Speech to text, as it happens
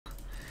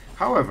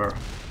However,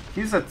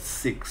 he's at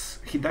 6,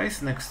 he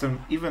dies next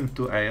turn even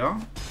to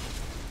AO,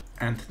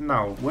 and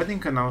now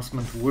Wedding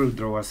Announcement will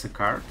draw us a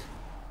card,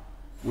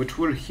 which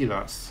will heal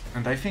us,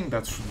 and I think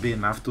that should be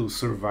enough to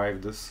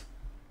survive this.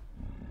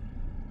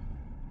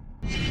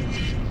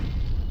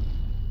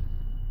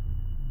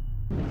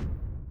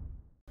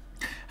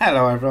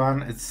 Hello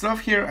everyone, it's Sloth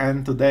here,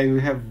 and today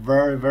we have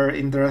very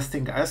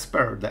interesting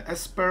Esper, the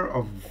Esper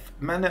of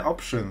many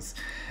options.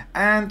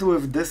 And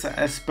with this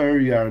Esper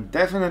you are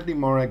definitely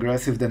more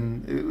aggressive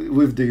than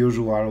with the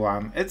usual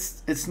one.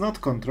 It's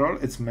not control,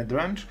 it's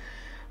midrange.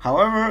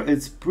 However,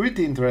 it's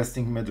pretty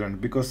interesting midrange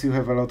because you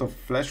have a lot of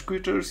flesh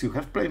creatures, you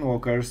have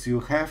planewalkers,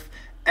 you have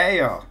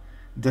AO,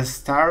 the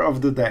star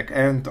of the deck,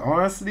 and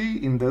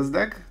honestly in this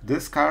deck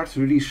this card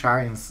really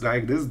shines.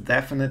 Like, this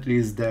definitely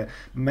is the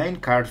main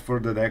card for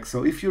the deck.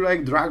 So if you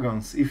like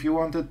dragons, if you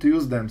wanted to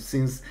use them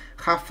since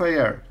half a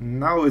year,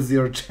 now is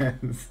your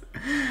chance.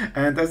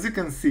 And as you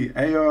can see,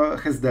 AO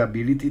has the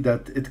ability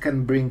that it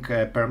can bring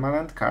a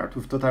permanent card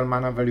with total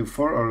mana value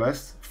 4 or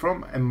less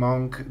from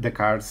among the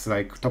cards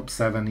like top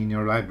 7 in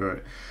your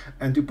library,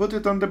 and you put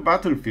it on the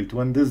battlefield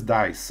when this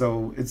dies,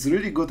 so it's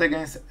really good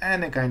against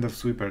any kind of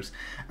sweepers.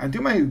 And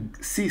you may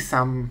see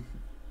some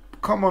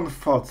common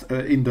thoughts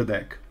in the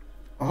deck.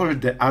 All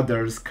the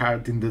others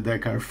cards in the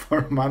deck are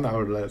 4 mana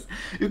or less.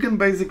 You can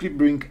basically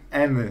bring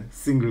any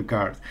single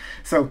card.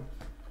 So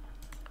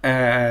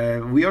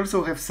we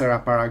also have Serra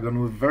Paragon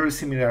with very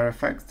similar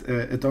effect.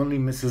 It only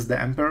misses the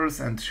Emperors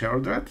and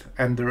Sheoldred,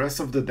 and the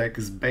rest of the deck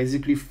is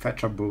basically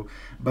fetchable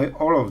by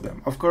all of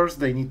them. Of course,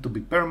 they need to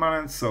be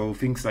permanent, so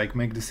things like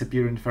Make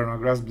Disappear, Inferno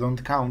Grasp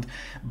don't count,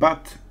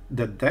 but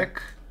the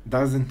deck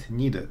doesn't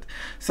need it.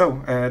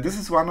 So this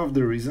is one of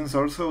the reasons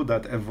also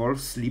that Evolve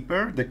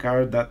Sleeper, the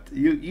card that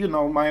you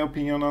know my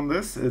opinion on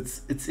this.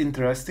 It's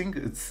interesting,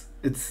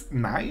 it's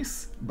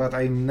nice, but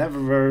I'm never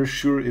very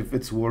sure if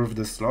it's worth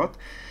the slot.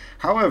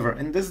 However,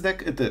 in this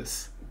deck it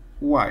is.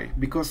 Why?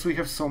 Because we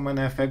have so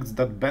many effects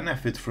that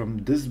benefit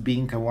from this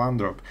being a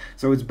 1-drop.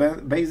 So it's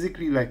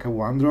basically like a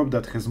 1-drop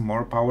that has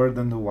more power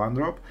than the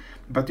 1-drop,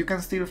 but you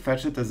can still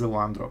fetch it as a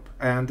 1-drop.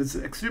 And it's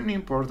extremely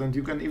important.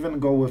 You can even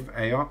go with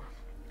AO.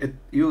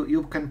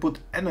 You can put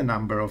any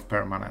number of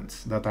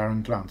permanents that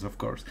aren't lands, of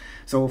course.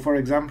 So for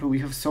example, we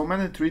have so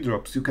many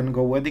 3-drops. You can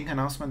go Wedding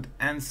Announcement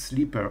and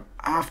Sleeper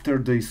after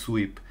they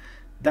sweep.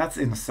 That's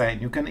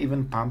insane. You can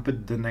even pump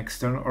it the next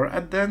turn or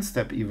at the end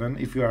step even,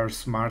 if you are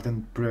smart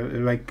and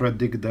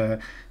predict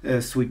the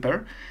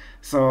sweeper.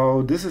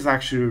 So this is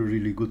actually a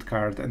really good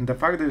card, and the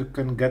fact that you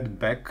can get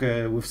back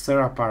with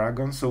Serra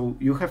Paragon, so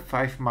you have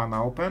 5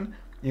 mana open,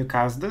 you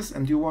cast this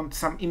and you want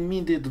some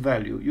immediate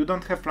value. You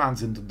don't have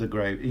lands into the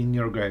in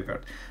your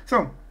graveyard,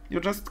 so you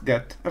just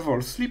get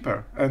Evolve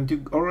Sleeper and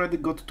you already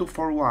got 2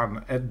 for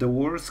 1 at the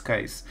worst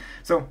case.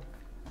 So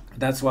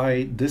that's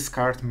why this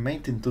card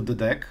made into the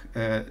deck,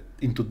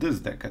 into this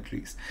deck at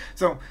least.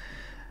 So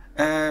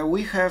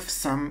we have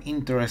some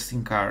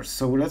interesting cards.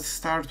 So let's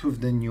start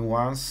with the new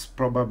ones,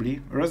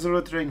 probably.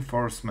 Resolute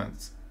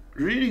Reinforcements.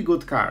 Really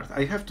good card,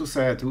 I have to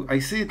say it. I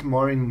see it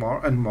more and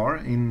more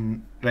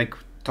in like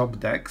top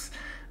decks.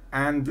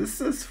 And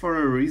this is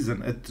for a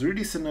reason. It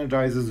really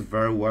synergizes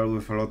very well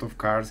with a lot of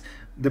cards.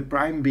 The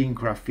prime being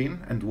Raffine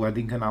and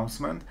Wedding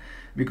Announcement,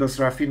 because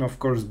Raffine of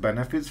course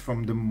benefits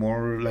from the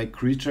more like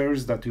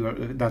creatures that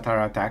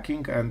are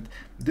attacking, and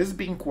this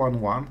being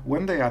 1/1,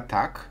 when they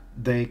attack,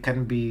 they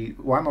can be,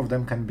 one of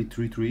them can be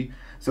 3/3,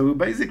 so you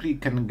basically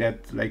can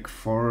get like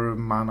 4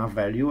 mana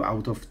value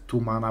out of 2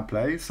 mana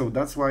play, so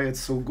that's why it's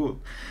so good.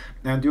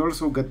 And you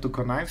also get to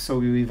connive, so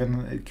you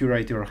even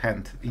curate your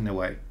hand in a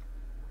way.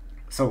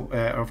 So,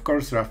 of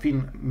course,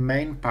 Raffine,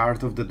 main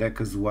part of the deck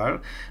as well,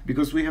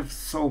 because we have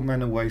so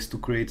many ways to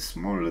create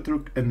small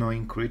little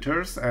annoying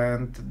creatures,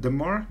 and the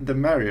more the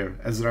merrier,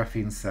 as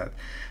Raffine said,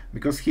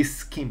 because he's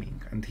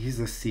scheming and he's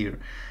a seer.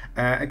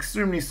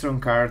 Extremely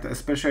strong card,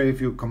 especially if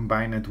you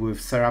combine it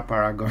with Serra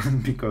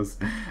Paragon, because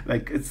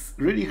like it's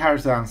really hard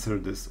to answer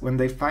this. When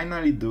they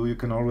finally do, you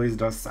can always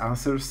just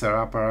answer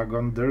Serra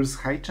Paragon. There's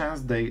high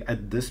chance they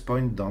at this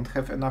point don't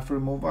have enough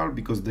removal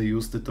because they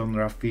used it on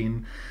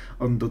Raffine,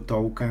 on the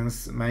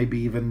tokens, maybe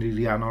even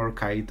Liliana or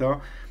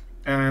Kaito,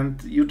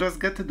 and you just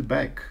get it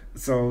back.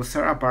 So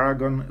Serra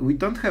Paragon, we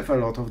don't have a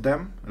lot of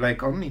them,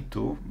 like only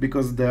 2,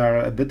 because they are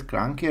a bit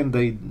clunky and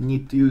they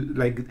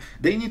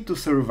need to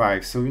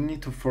survive, so you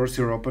need to force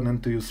your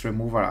opponent to use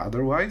removal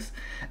otherwise,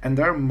 and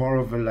they're more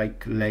of a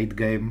like late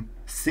game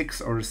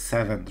 6 or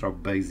 7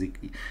 drop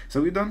basically,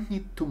 so we don't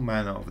need too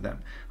many of them.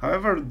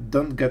 However,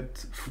 don't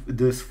get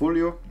this fool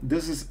you,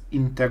 this is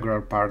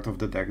integral part of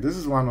the deck. This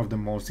is one of the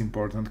most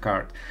important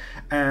cards.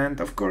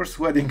 And of course,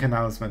 Wedding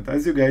Announcement,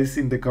 as you guys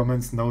in the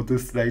comments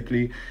noticed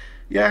lately,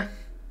 yeah,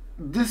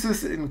 this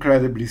is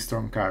incredibly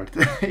strong card.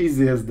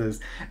 Easy as this.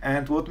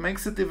 And what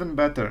makes it even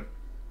better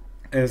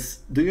is,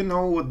 do you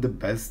know what the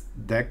best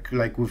deck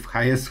like with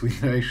highest win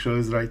ratio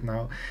is right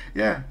now?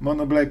 Yeah,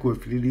 mono black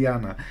with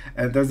Liliana.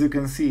 And as you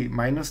can see,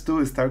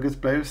 -2 is target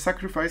player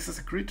sacrifices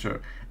a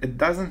creature. It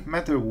doesn't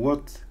matter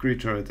what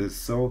creature it is.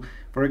 So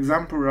For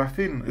example,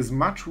 Raffine is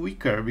much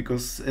weaker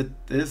because it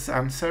is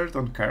answered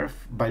on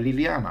curve by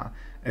Liliana.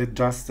 It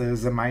just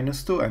is a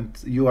 -2 and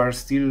you are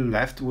still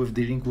left with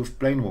dealing with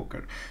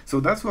Planewalker. So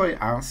that's why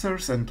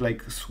answers and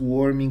like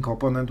swarming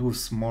opponent with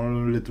small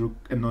little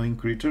annoying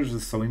creatures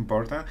is so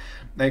important.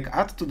 Like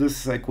add to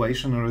this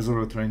equation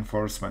resolute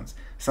reinforcements.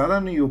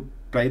 Suddenly you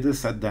play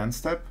this at the end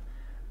step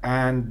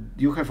and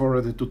you have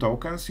already 2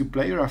 tokens. You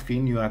play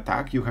Raffine, you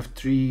attack, you have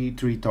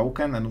 3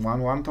 token and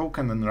 1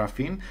 token and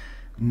Raffine.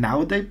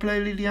 Now they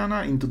play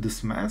Liliana into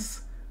this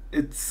mess.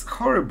 It's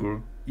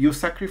horrible. You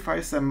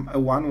sacrifice them a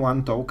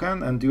 1/1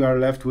 token and you are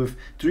left with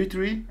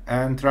 3/3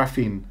 and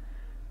Raffine,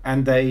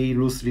 and they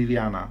lose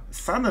Liliana.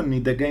 Suddenly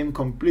the game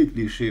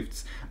completely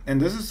shifts, and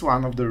this is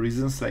one of the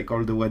reasons like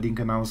all the wedding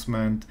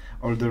announcement,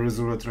 all the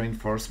resolute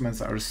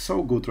reinforcements are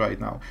so good right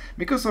now,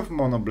 because of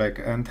mono black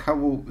and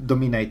how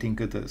dominating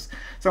it is.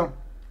 So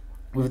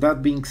with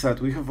that being said,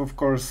 we have of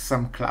course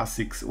some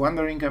classics.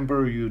 Wandering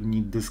Emperor, you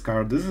need this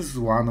card. This is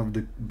one of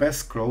the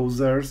best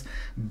closers,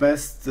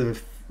 best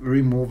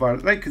removal,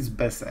 like it's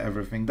best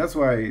everything. That's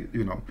why,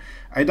 you know,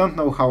 I don't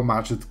know how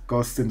much it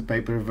costs in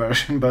paper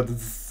version, but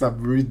it's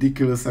some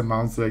ridiculous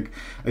amounts, like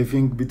I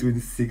think between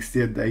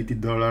 $60 and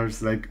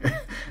 $80. Like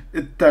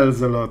it tells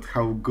a lot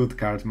how good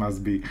card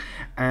must be.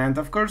 And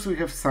of course we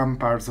have some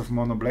parts of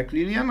mono black.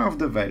 Liliana of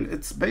the Veil,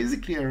 it's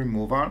basically a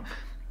removal,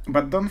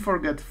 but don't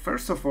forget,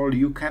 first of all,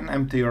 you can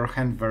empty your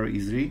hand very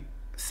easily.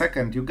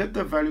 Second, you get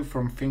the value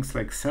from things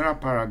like Serra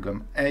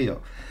Paragon, Ayo.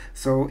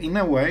 So in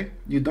a way,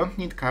 you don't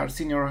need cards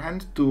in your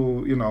hand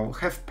to, you know,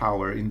 have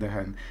power in the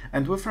hand.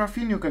 And with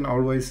Raffine, you can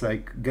always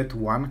like get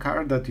 1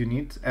 card that you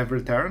need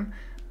every turn,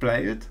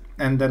 play it,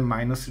 and then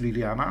minus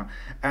Liliana.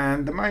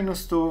 And the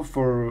 -2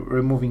 for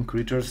removing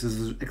creatures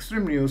is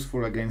extremely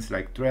useful against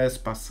like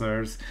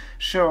Trespassers,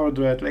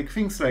 Sheodred, like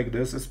things like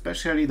this,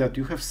 especially that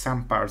you have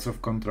some parts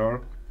of control.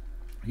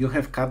 You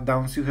have cut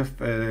downs, you have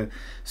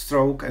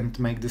stroke and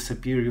make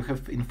disappear, you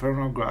have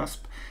Infernal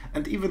Grasp,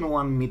 and even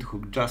 1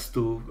 mid-hook just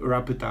to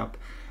wrap it up.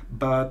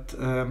 But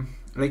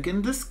like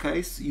in this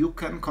case, you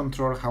can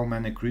control how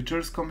many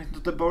creatures come into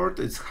the board.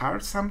 It's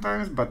hard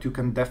sometimes, but you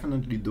can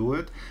definitely do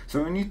it.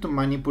 So you need to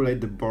manipulate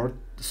the board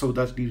so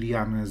that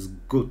Liliana is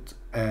good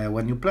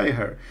when you play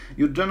her.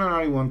 You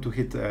generally want to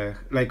hit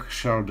like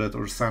Sharded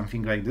or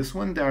something like this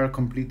when they are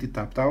completely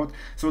tapped out,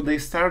 so they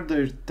start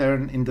their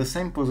turn in the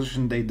same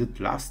position they did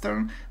last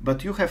turn,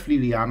 but you have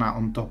Liliana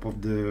on top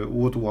of the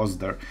what was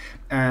there.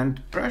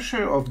 And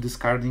pressure of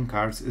discarding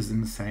cards is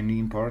insanely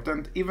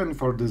important, even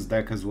for this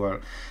deck as well.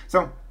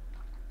 So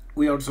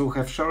we also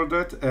have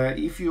Sharded.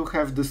 If you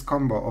have this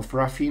combo of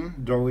Raffine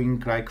drawing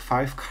like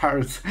 5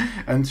 cards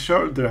and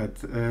Sharded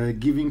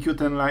giving you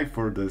 10 life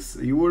for this,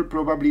 you will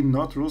probably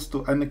not lose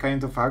to any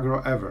kind of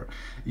aggro ever.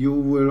 You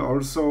will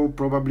also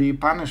probably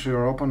punish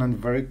your opponent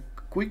very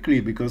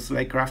quickly, because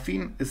like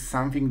Raffine is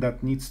something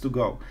that needs to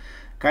go.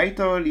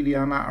 Kaito,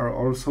 Liliana are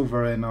also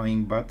very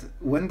annoying, but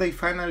when they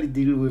finally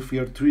deal with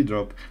your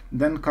 3-drop,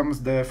 then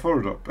comes the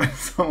 4-drop,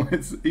 so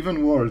it's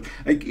even worse.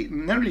 Like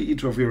nearly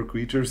each of your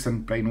creatures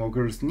and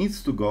Planewalkers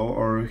needs to go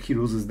or he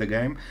loses the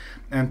game,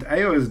 and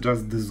Ayo is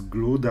just this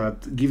glue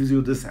that gives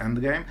you this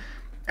endgame.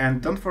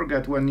 And don't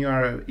forget, when you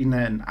are in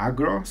an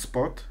aggro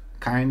spot,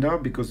 kinda,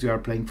 because you are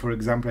playing, for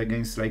example,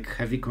 against like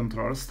heavy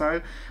control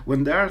style,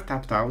 when they are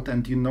tapped out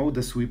and you know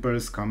the sweeper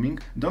is coming,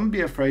 don't be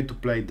afraid to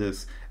play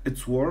this.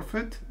 It's worth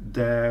it.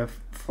 The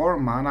 4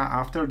 mana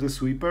after the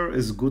sweeper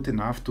is good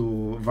enough to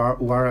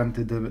warrant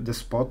the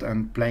spot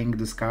and playing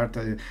this card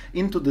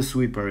into the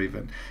sweeper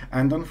even.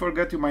 And don't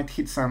forget, you might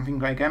hit something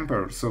like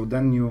Emperor, so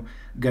then you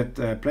get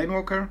a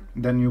Planewalker,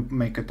 then you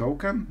make a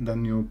token,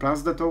 then you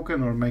plus the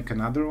token or make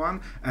another one,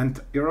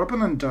 and your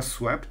opponent just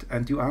swept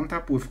and you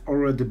untap with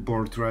already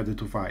board ready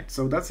to fight.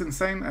 So that's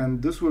insane,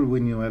 and this will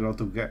win you a lot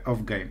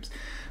of games.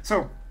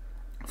 So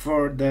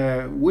for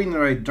the win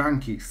rate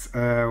junkies,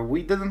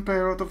 we didn't play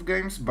a lot of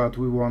games, but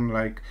we won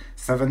like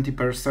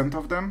 70%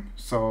 of them,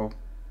 so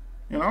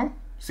you know,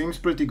 seems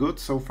pretty good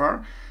so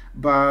far.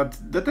 But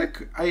the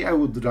deck, I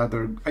would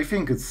rather, I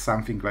think it's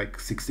something like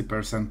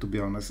 60%, to be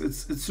honest.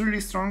 It's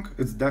really strong.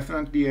 It's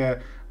definitely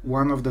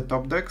one of the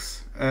top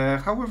decks.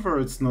 However,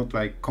 it's not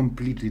like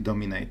completely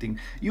dominating.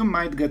 You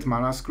might get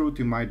mana screwed,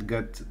 you might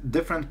get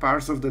different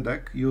parts of the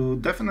deck. You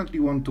definitely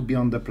want to be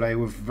on the play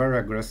with very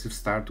aggressive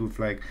start with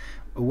like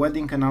a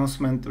wedding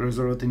announcement,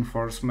 resolute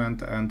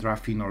enforcement, and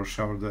Raffine or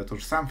Sharded or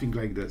something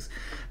like this.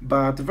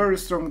 But very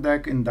strong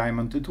deck in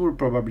Diamond. It will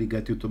probably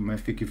get you to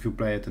Mythic if you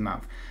play it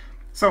enough.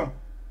 So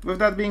with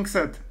that being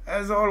said,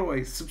 as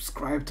always,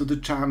 subscribe to the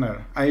channel.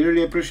 I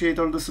really appreciate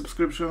all the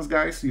subscriptions,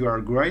 guys. You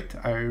are great.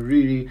 I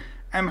really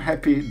am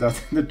happy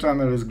that the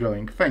channel is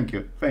growing. Thank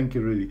you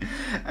really.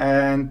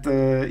 And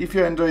if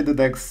you enjoy the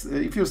decks,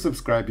 if you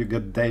subscribe, you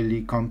get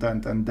daily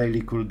content and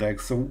daily cool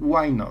decks, so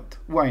why not?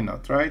 Why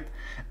not, right?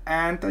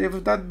 And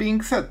with that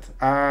being said,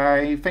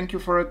 I thank you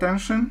for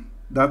attention.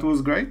 That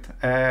was great.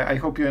 I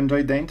hope you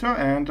enjoyed the intro,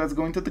 and let's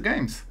go into the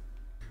games.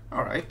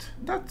 Alright,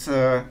 that's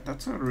a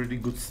really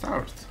good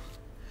start.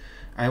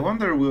 I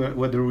wonder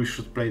whether we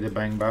should play the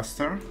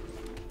Bankbuster.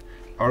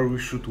 or we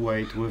should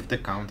wait with the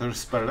counter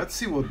spell. Let's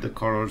see what the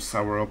colors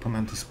our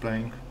opponent is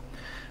playing.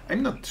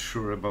 I'm not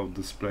sure about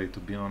this play, to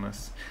be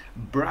honest.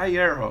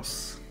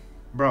 Brieros.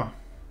 Bro,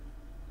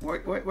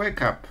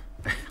 wake up.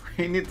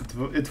 We need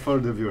it for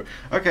the viewer.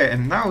 Okay,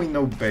 and now we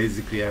know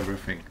basically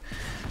everything.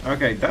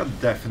 Okay, that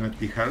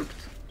definitely helped.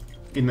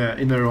 In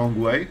a wrong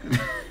way.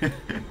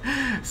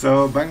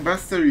 So,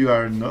 Bankbuster, you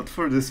are not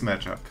for this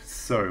matchup.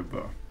 Sorry,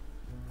 bro.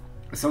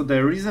 So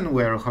the reason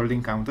we are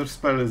holding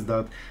counterspell is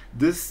that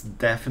this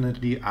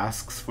definitely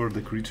asks for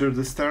the creature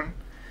this turn,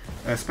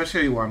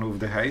 especially one with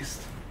the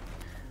haste,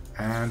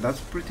 and that's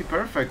pretty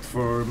perfect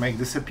for make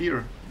this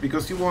appear,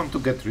 because you want to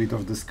get rid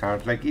of this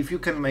card. Like, if you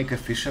can make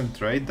efficient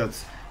trade,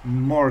 that's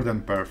more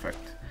than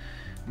perfect.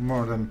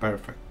 More than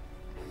perfect.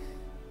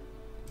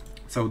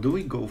 So do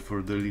we go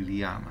for the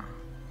Liliana?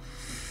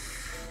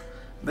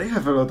 They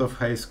have a lot of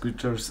haste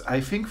creatures. I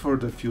think for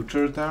the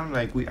future turn,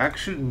 like, we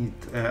actually need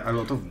a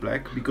lot of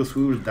black, because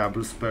we will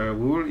double spell,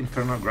 we will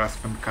Infernal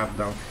Grasp and cut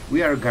down.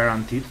 We are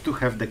guaranteed to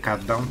have the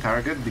cut down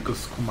target,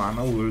 because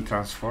Kumano will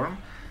transform.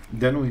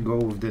 Then we go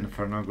with the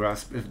Infernal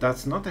Grasp. If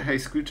that's not a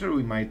haste creature,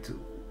 we might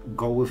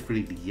go with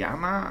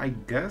Liliana, I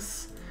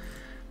guess.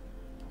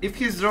 If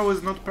his draw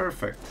is not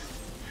perfect.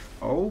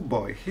 Oh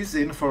boy, he's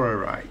in for a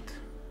ride.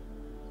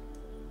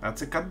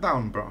 That's a cut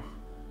down, bro.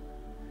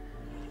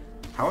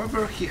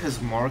 However, he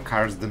has more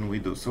cards than we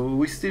do, so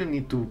we still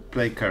need to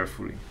play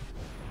carefully.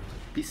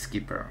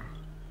 Peacekeeper.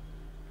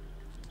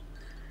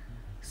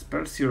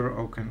 Spells your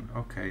Oaken.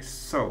 Okay,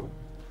 so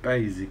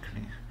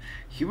basically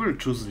he will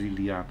choose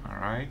Liliana,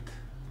 right?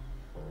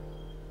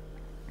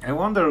 I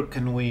wonder,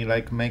 can we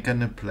like make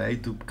any play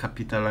to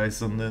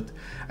capitalize on it?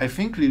 I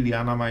think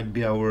Liliana might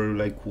be our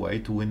like way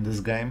to win this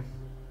game.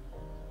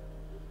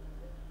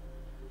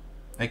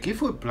 Like,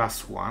 if we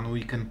 +1,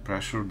 we can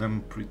pressure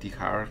them pretty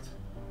hard.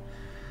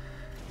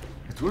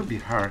 It will be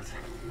hard.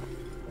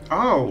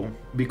 Oh,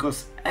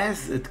 because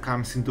as it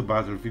comes into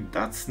battlefield,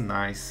 that's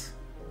nice.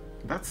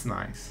 That's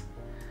nice.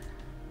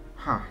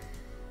 Huh.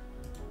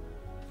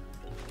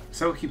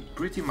 So he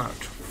pretty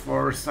much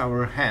forced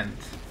our hand.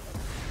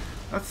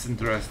 That's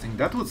interesting.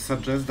 That would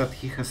suggest that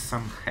he has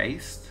some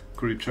haste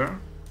creature.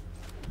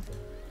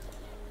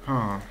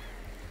 Huh.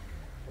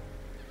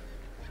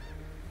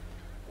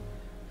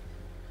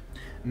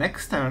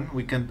 Next turn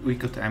we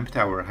could empty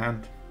our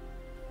hand.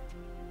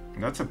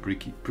 That's a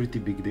pretty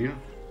big deal.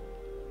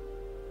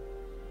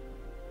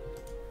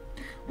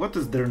 What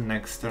is their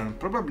next turn?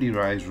 Probably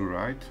Raiju,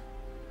 right?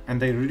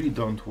 And they really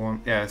don't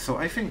want... Yeah, so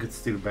I think it's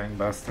still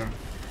Bankbuster.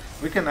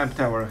 We can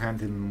empty our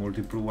hand in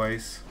multiple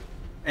ways.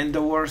 In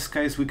the worst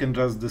case, we can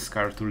just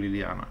discard to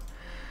Liliana.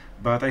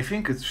 But I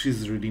think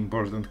she's a really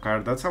important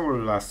card. That's our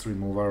last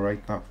removal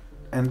right now.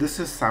 And this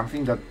is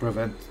something that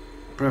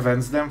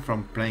prevents them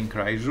from playing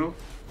Raiju.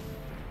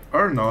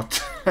 Or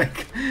not.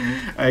 Like,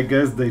 I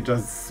guess they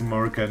just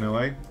smirk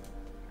anyway.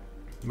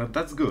 But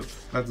that's good.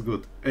 That's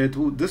good.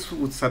 This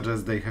would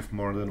suggest they have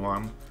more than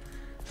one.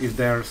 If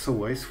they are so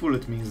wasteful,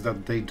 it means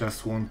that they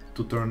just want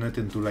to turn it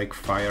into like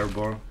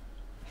Fireball.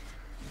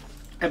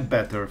 A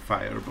better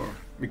Fireball,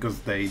 because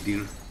they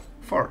deal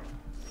 4.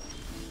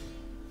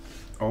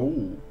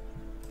 Oh.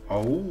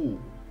 Oh.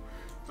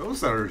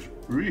 Those are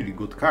really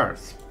good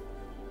cards.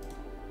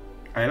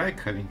 I like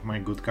having my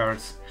good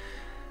cards.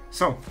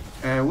 So,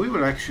 we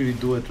will actually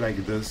do it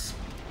like this.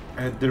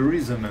 The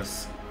reason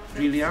is,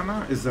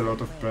 Liliana is a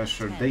lot of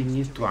pressure. They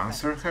need to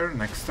answer her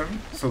next turn,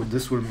 so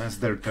this will mess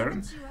their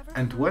turn.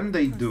 And when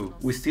they do,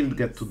 we still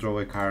get to draw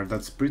a card.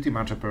 That's pretty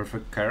much a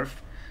perfect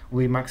curve.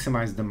 We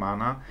maximize the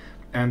mana,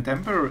 and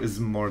Emperor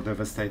is more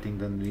devastating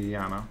than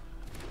Liliana.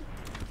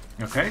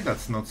 Okay,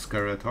 that's not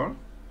scary at all.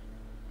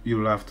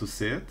 You love to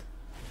see it.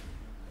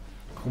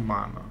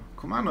 Kumano.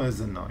 Kumano is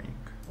annoying.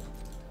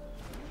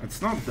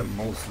 It's not the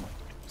most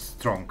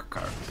strong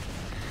card,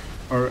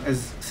 or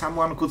as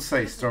someone could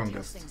say,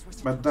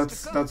 strongest, but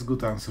that's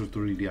good answer to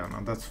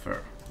Liliana. That's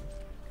fair.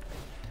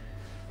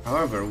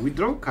 However, we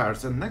draw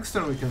cards, and next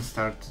turn we can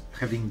start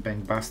having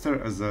Bankbuster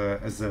as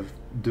a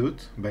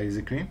dude,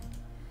 basically.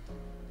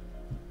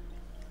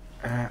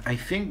 I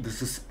think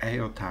this is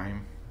AO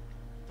time.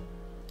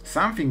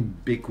 Something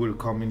big will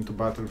come into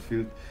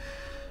battlefield.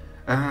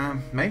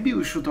 Maybe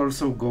we should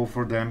also go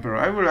for the Emperor.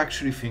 I will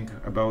actually think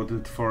about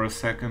it for a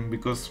second,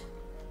 because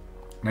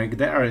like,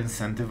 they are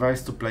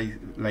incentivized to play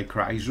like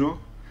Raiju,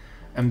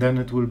 and then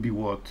it will be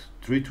what?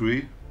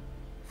 3-3,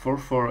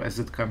 4-4 as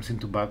it comes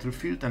into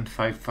battlefield, and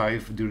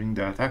 5-5 during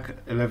the attack,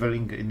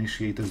 leveling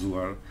initiate as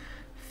well.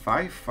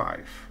 5-5.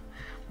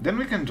 Then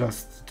we can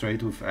just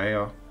trade with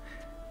AO.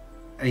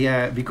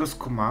 Yeah, because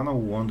Kumano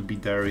won't be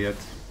there yet.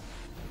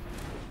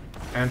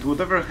 And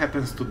whatever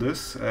happens to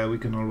this, we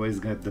can always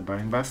get the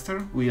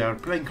Bankbuster. We are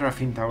playing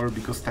Raffine Tower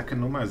because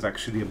Takenuma is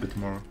actually a bit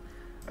more,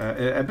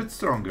 a bit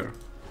stronger.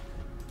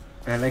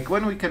 Like,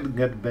 when we can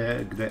get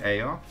back the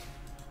AO,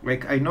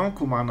 like, I know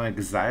Kumano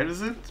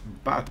exiles it,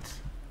 but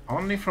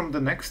only from the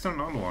next turn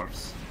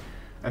onwards.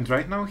 And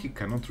right now he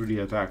cannot really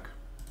attack.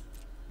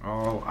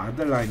 Oh,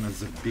 Adeline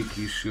is a big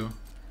issue,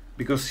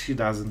 because she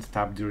doesn't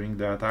tap during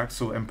the attack,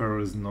 so Emperor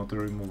is not a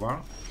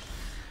removal.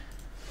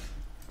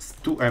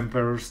 2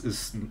 Emperors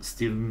is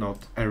still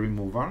not a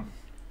removal.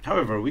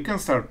 However, we can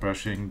start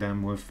pressuring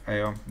them with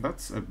AO.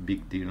 That's a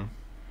big deal.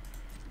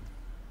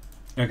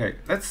 Okay,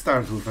 let's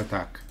start with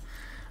attack.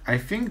 I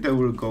think they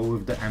will go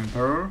with the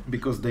Emperor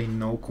because they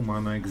know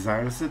Kumano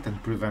exiles it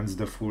and prevents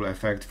the full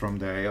effect from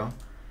the AO.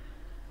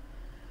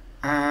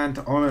 And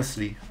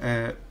honestly,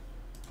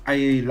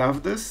 I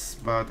love this,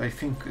 but I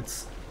think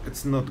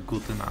it's not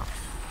good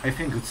enough. I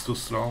think it's too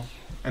slow,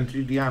 and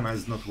Liliana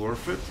is not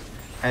worth it.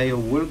 AO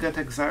will get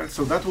exiled,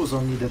 so that was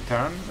only the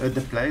turn,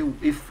 the play,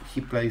 if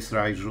he plays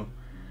Raiju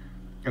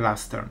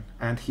last turn,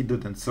 and he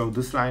didn't. So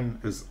this line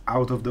is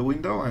out of the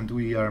window, and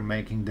we are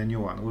making the new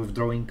one,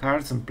 withdrawing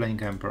cards and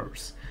playing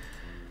Emperors.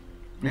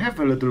 We have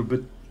a little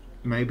bit,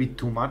 maybe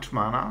too much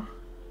mana,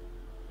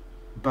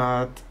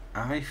 but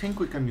I think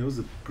we can use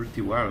it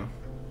pretty well.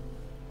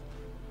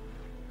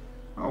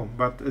 Oh,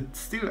 but it's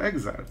still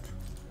exiled.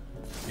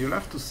 You'll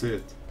have to see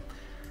it.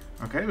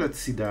 Okay, let's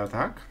see the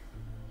attack.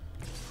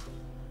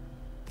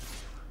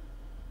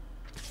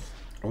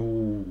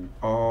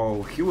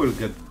 Oh, he will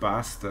get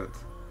busted.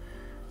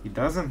 He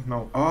doesn't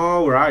know.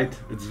 Oh, right,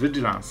 it's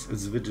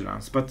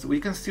vigilance, but we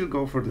can still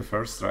go for the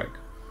first strike.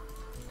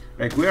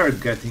 Like, we are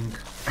getting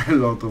a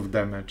lot of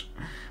damage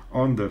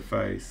on the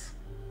face.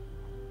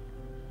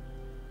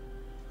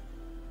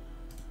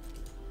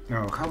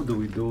 Now, how do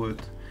we do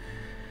it?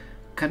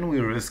 Can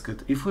we risk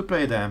it? If we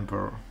play the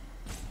Emperor,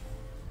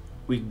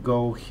 we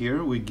go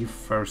here, we give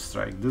first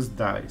strike, this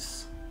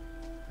dies.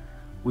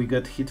 We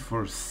get hit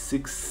for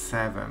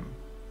 6-7.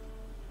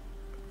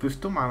 With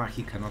 2 mana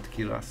he cannot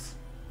kill us.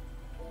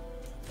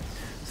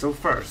 So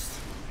first,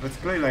 let's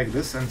play like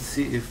this and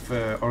see if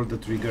all the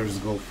triggers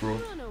go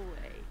through.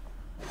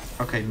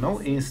 Okay,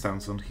 no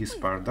instance on his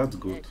part, that's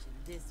good.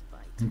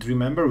 And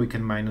remember, we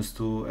can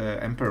 -2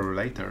 Emperor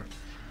later.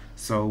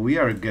 So we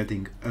are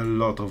getting a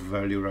lot of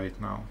value right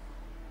now.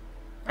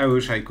 I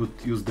wish I could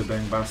use the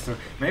Bankbuster.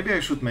 Maybe I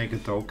should make a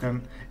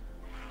token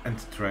and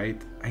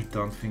trade. I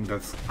don't think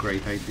that's a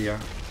great idea.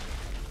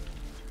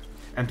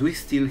 And we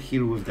still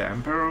heal with the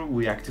Emperor,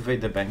 we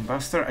activate the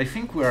Bankbuster. I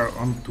think we are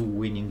on to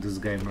winning this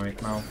game right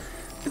now.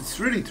 It's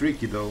really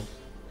tricky though.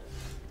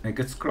 Like,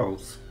 it's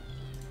close.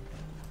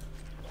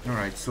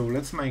 Alright, so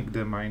let's make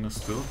the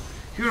 -2.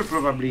 He will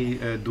probably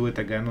do it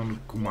again on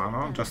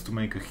Kumano, just to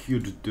make a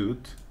huge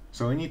dude.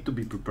 So we need to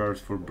be prepared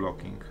for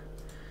blocking.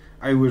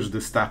 I wish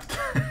this tapped.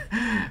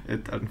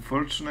 It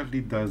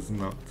unfortunately does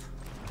not.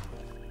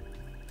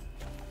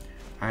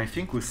 I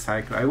think we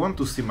cycle. I want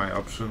to see my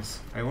options.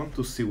 I want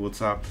to see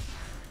what's up.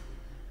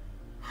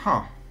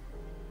 Huh.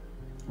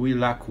 We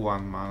lack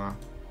 1 mana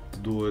to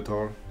do it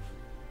all.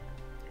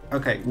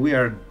 Okay, we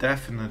are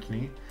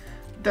definitely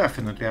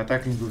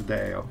attacking with the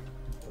AO.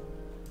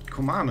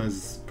 Kumano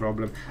is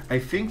problem. I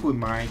think we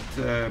might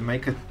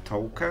make a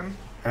token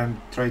and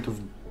try to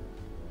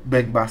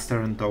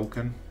Bankbuster and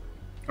token.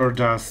 Or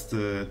just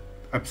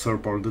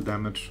absorb all the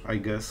damage, I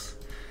guess.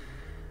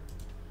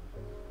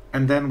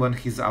 And then when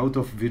he's out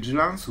of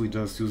vigilance, we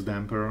just use the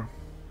Emperor.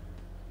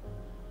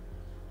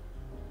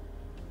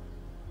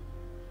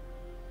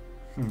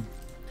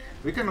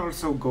 We can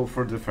also go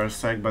for the first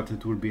strike, but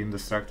it will be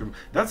indestructible.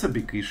 That's a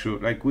big issue.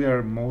 Like,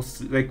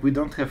 we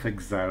don't have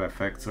exile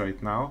effects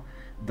right now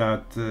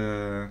that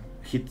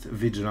hit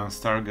vigilance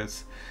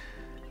targets.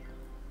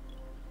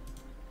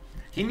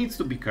 He needs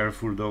to be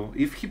careful though.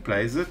 If he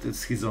plays it,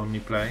 it's his only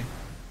play.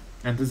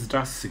 And it's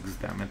just 6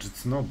 damage,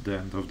 it's not the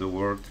end of the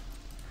world.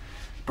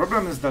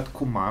 Problem is that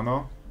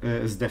Kumano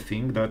is the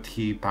thing that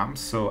he pumps,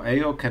 so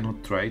AO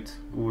cannot trade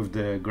with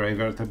the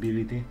Graveyard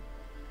ability.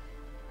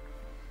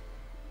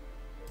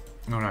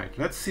 Alright,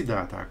 let's see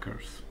the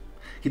attackers.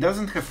 He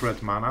doesn't have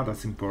red mana,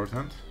 that's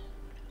important.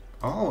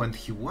 Oh, and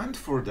he went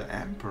for the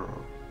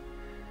Emperor.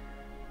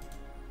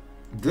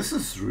 This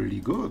is really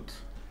good.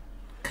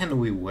 Can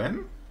we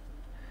win?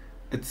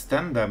 It's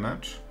 10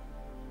 damage,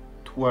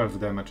 12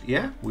 damage.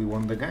 Yeah, we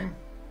won the game.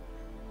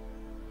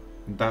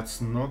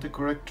 That's not a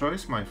correct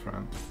choice, my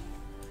friend.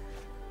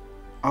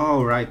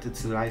 Oh, right,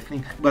 it's a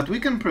lifelink. But we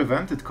can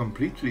prevent it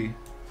completely.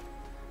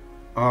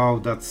 Oh,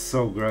 that's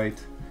so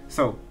great.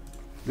 So,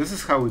 this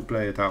is how we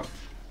play it out.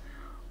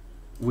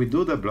 We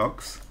do the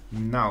blocks.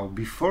 Now,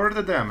 before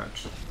the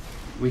damage,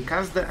 we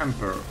cast the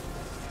Emperor.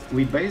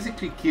 We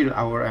basically kill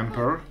our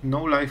Emperor.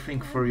 No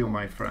lifelink for you,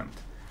 my friend.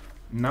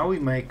 Now we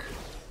make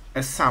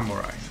a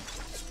Samurai.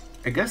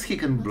 I guess he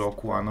can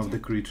block one of the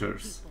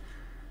creatures.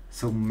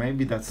 So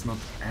maybe that's not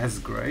as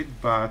great,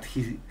 but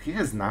he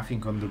has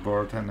nothing on the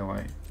board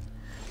anyway.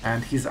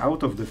 And he's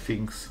out of the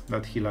things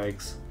that he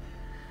likes.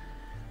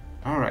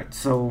 Alright,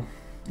 so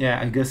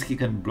yeah, I guess he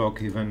can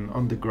block even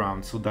on the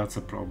ground, so that's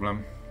a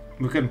problem.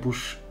 We can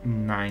push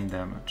 9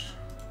 damage.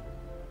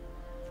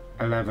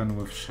 11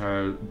 with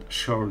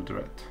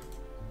Shouldered.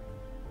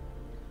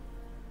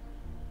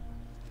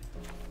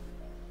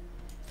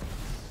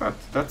 But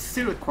that's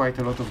still quite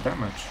a lot of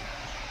damage.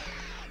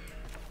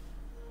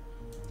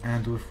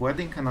 And with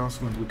Wedding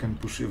Announcement we can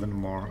push even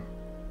more.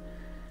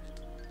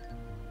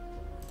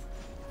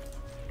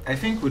 I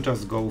think we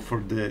just go for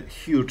the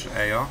huge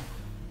AO.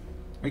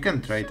 We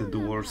can trade at the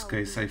worst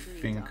case, I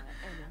think.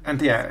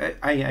 And yeah,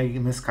 I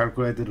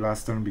miscalculated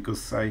last turn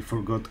because I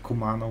forgot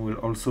Kumano will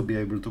also be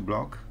able to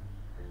block.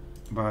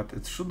 But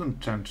it shouldn't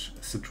change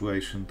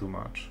situation too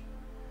much.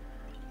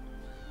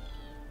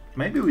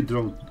 Maybe we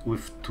draw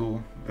with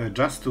 2,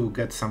 just to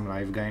get some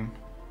life gain.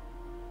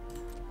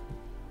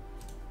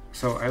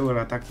 So I will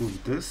attack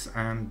with this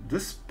and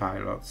this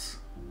pilots.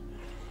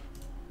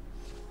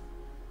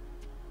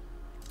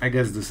 I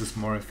guess this is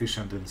more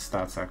efficient in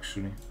stats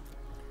actually,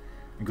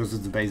 because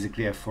it's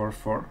basically a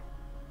 4/4.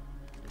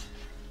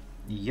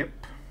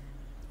 Yep,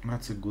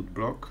 that's a good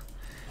block.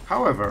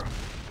 However,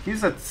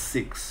 he's at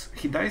 6.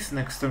 He dies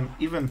next turn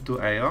even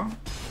to AO.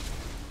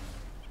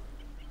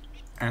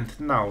 And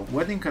now,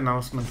 Wedding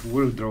Announcement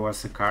will draw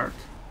us a card,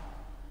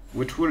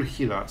 which will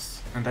heal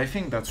us. And I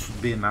think that should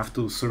be enough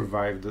to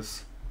survive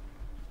this.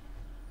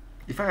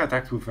 If I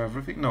attacked with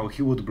everything, no,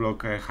 he would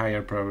block a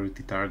higher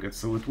priority target,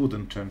 so it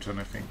wouldn't change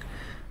anything.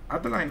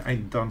 Adeline, I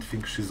don't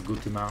think she's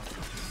good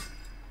enough.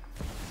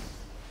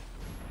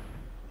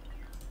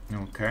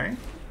 Okay.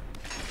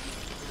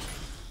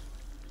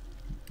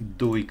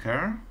 Do we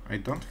care? I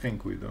don't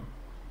think we do.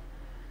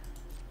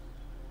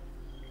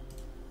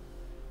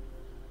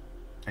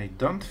 I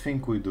don't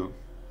think we do.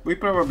 We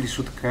probably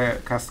should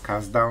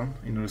cast down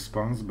in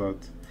response,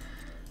 but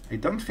I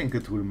don't think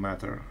it will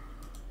matter.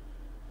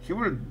 He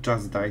will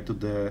just die to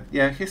the...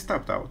 yeah, he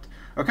stepped out.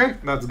 Okay,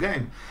 that's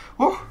game.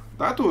 Oh,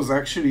 that was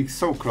actually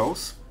so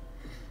close.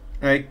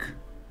 Like,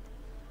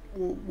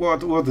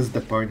 what is the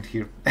point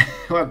here?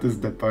 What is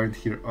the point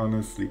here,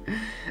 honestly?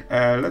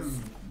 Let's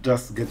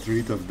just get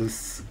rid of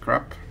this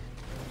crap.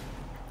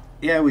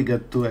 Yeah, we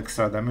got 2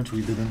 extra damage,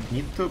 we didn't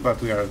need to,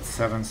 but we are at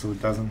 7, so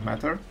it doesn't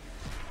matter.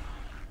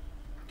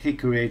 He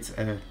creates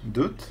a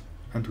dude,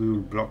 and we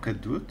will block a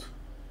dude.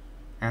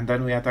 And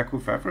then we attack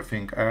with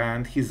everything,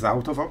 and he's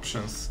out of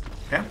options.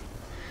 Yeah.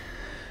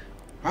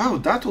 Wow,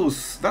 that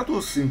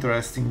was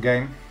interesting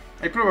game.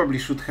 I probably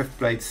should have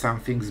played some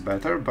things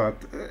better, but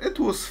it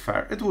was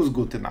fair. It was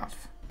good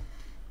enough.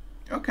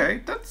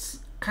 Okay, that's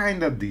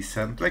kinda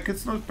decent. Like,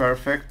 it's not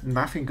perfect,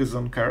 nothing is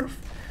on curve,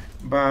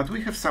 but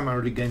we have some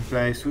early game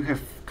plays, we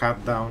have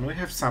cut down, we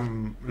have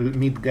some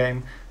mid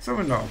game, so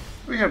we know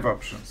we have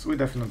options. We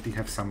definitely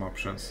have some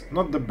options.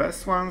 Not the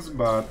best ones,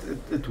 but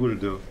it will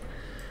do.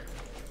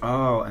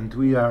 Oh, and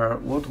we are...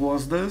 what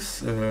was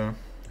this?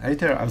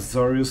 Either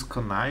Azorius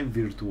Konai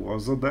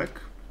Virtuoso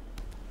deck,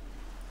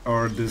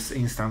 or this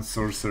instant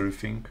sorcery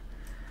thing.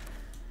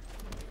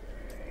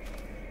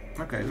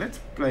 Okay, let's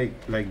play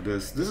like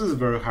this. This is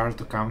very hard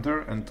to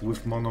counter, and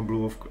with mono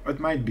blue, it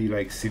might be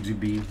like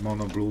CGB,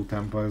 mono blue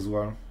tempo as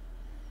well.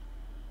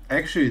 I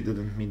actually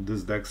didn't meet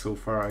this deck so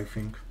far, I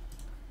think.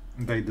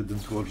 And I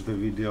didn't watch the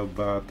video,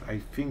 but I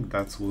think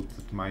that's what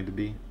it might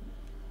be.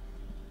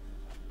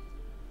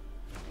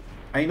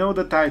 I know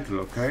the title,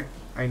 okay?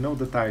 I know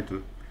the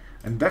title.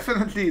 And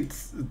definitely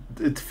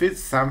it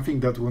fits something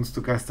that wants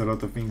to cast a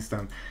lot of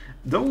instant.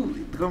 Though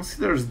the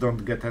Considerers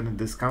don't get any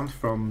discount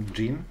from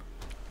Jean.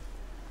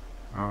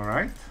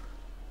 Alright.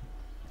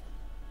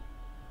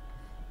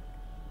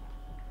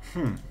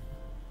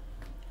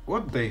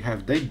 What they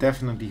have? They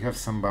definitely have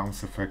some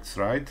bounce effects,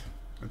 right?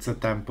 It's a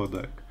tempo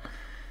deck.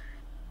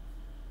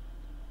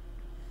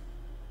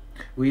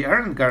 We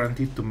aren't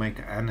guaranteed to make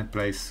any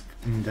plays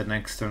in the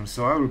next turn,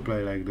 so I will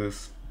play like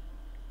this.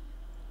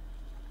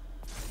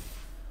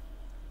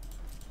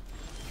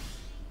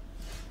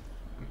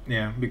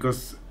 Yeah,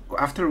 because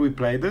after we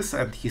play this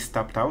and he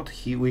stepped out,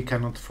 we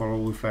cannot follow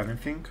with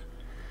anything.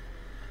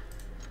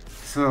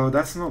 So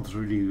that's not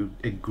really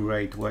a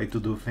great way to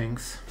do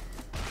things.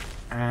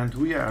 And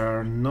we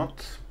are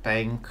not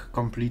paying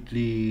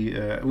completely...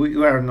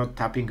 we are not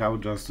tapping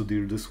out just to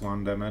deal this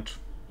 1 damage.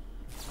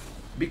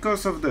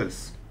 Because of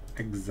this.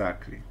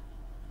 Exactly.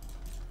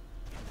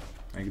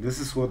 Like, this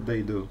is what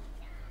they do.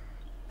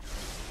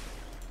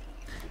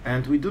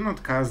 And we do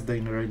not cast the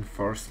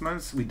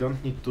reinforcements. We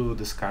don't need to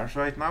discard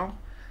right now.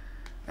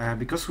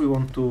 Because we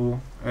want to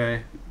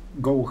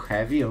go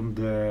heavy on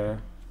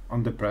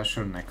the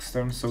pressure next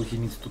turn, so he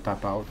needs to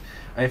tap out.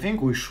 I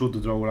think we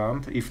should draw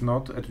land. If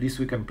not, at least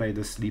we can play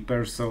the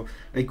sleeper. So,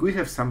 like, we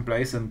have some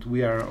plays and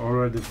we are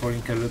already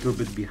falling a little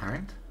bit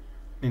behind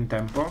in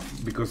tempo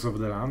because of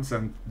the lands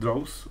and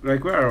draws.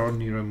 Like, we are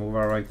only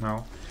remover right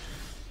now.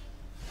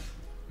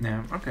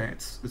 Yeah, okay,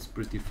 it's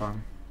pretty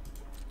fun.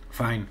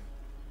 Fine.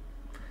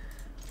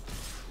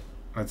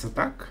 Let's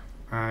attack.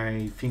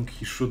 I think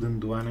he shouldn't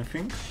do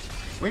anything.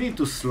 We need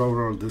to slow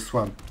roll this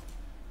one.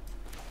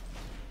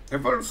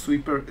 Evolve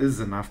Sweeper is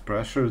enough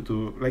pressure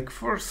to, like,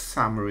 force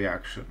some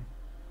reaction.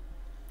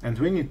 And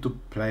we need to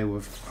play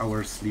with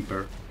our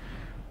sleeper.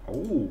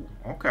 Oh,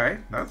 okay,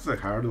 that's a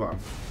hard one.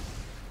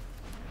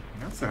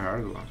 That's a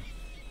hard one.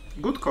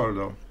 Good call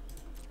though.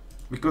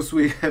 Because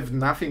we have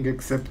nothing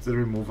except the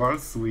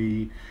removals,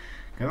 we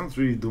cannot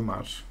really do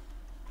much.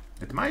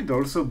 It might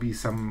also be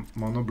some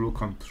mono blue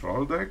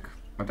control deck,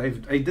 but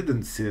I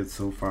didn't see it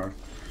so far,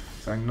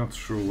 so I'm not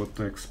sure what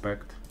to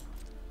expect.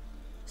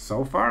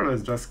 So far,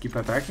 let's just keep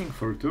attacking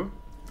for 2.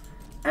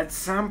 At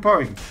some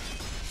point,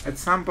 At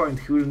some point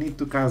he will need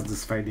to cast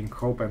this Fading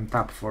Hope and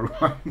tap for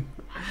one.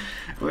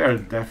 We are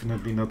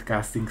definitely not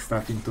casting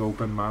stuff into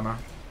open mana.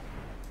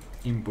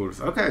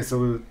 Impulse. Okay,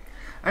 so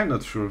I'm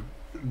not sure.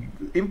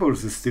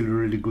 Impulse is still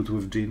really good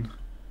with Jhin.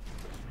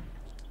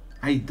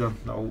 I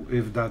don't know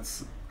if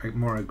that's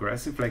more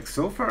aggressive. Like,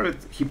 so far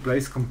he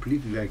plays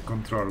completely like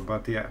control,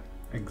 but yeah,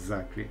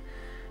 exactly.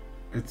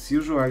 It's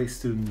usually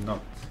still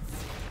not.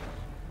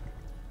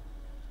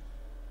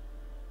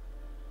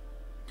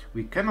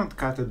 We cannot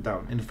cut it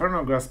down.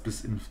 Infernal Grasp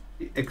is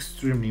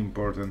extremely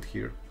important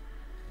here.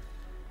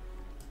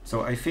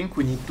 So I think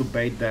we need to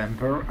bait the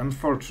Emperor,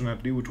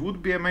 unfortunately, which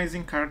would be an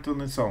amazing card on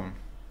its own.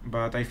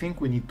 But I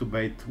think we need to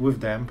bait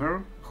with the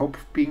Emperor,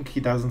 hoping he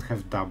doesn't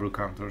have double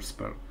counter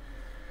spell.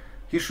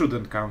 He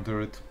shouldn't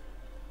counter it.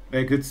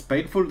 Like, it's a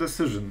painful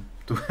decision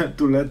to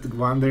let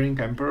Wandering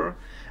Emperor,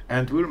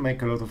 and we'll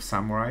make a lot of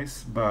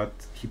samurais,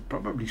 but he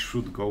probably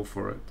should go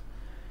for it.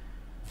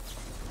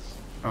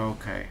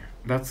 Okay.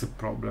 That's a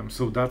problem.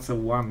 So that's a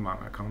 1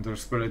 mana counter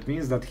spell. It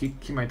means that he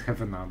might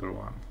have another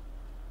one.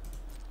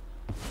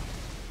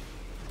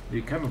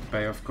 You cannot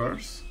pay, of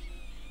course.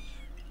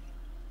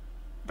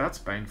 That's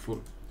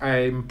painful.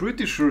 I'm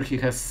pretty sure he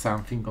has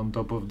something on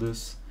top of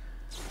this.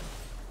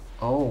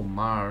 Oh,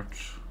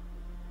 March.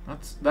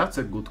 That's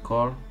a good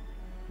call.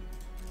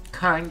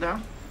 Kinda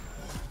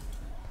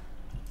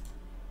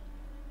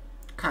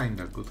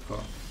good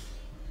call.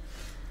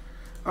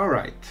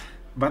 Alright.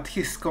 But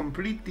he's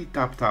completely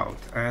tapped out,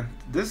 and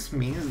this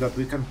means that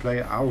we can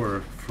play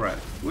our threat,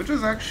 which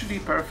is actually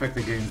perfect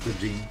against the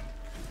Jhin.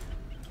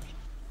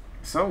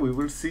 So we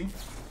will see.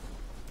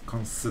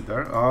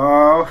 Consider.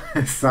 Oh,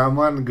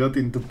 someone got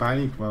into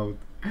panic mode.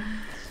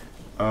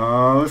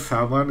 Oh,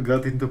 someone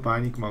got into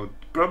panic mode.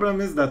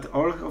 Problem is that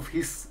all of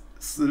his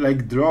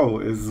like draw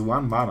is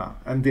 1 mana,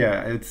 and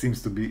yeah, it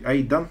seems to be.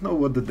 I don't know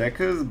what the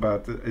deck is,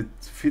 but it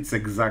fits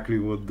exactly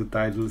what the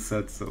title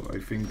said, so I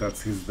think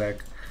that's his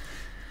deck.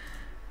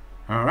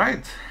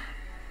 Alright.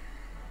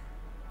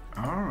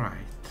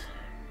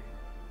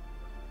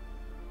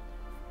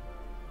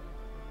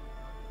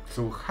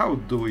 So how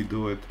do we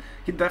do it?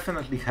 He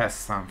definitely has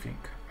something.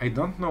 I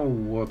don't know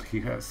what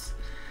he has.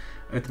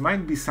 It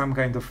might be some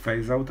kind of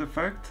phase out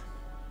effect.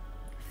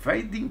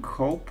 Fading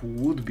Hope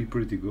would be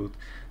pretty good.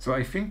 So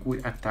I think we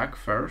attack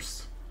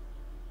first.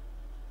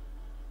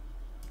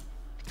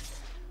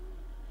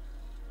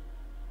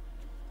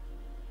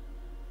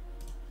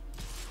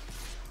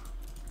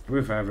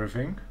 With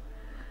everything.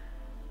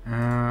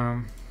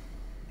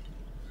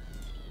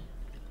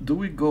 Do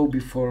we go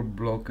before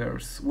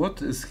blockers?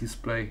 What is his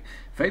play?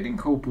 Fading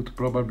Hope would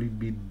probably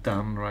be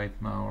done right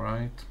now,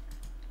 right?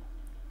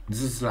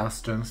 This is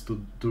last chance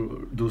to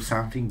do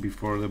something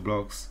before the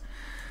blocks.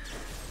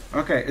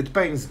 Okay, it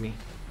pains me.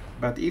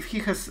 But if he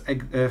has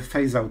a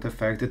phase out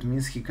effect, it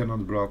means he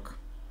cannot block.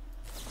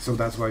 So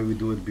that's why we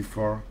do it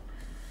before.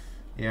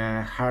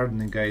 Yeah, hard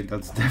negate,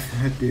 that's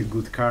definitely a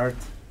good card.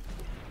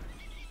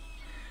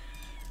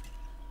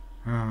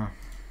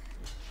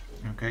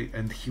 Okay,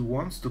 and he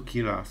wants to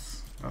kill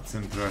us. That's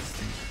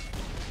interesting.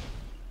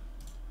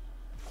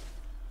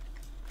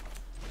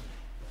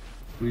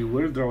 We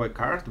will draw a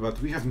card,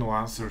 but we have no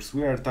answers.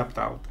 We are tapped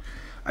out.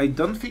 I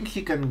don't think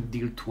he can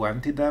deal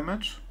 20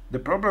 damage. The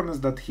problem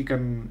is that he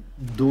can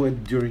do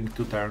it during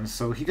 2 turns,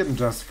 so he can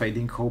just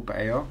Fading Hope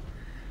AO,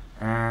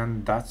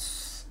 and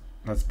that's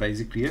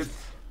basically it.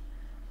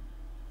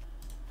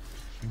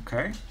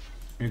 Okay,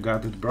 you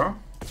got it, bro.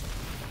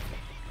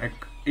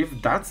 Like,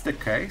 if that's the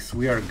case,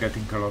 we are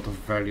getting a lot of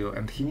value,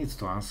 and he needs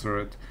to answer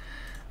it.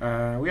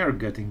 We are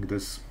getting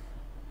this.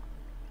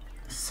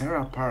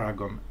 Serra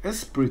Paragon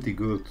is pretty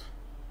good.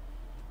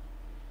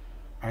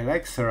 I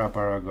like Serra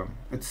Paragon.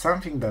 It's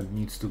something that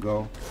needs to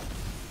go.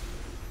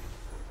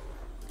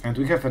 And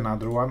we have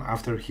another one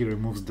after he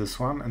removes this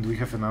one, and we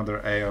have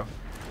another AO.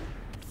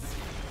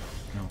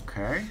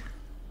 Okay.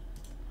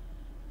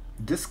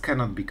 This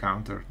cannot be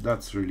countered.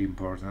 That's really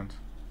important.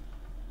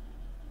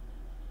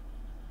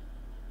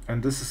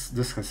 And this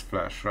has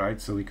flash,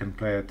 right? So we can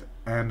play it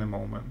any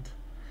moment.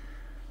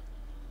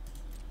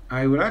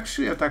 I will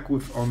actually attack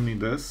with only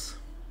this,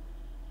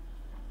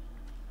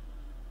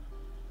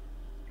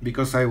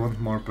 because I want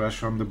more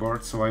pressure on the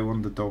board, so I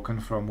want the token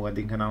from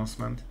Wedding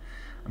Announcement.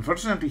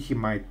 Unfortunately, he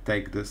might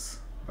take this.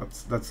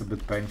 That's a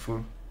bit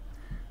painful.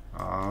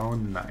 Oh,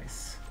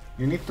 nice.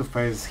 You need to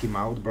phase him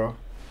out, bro.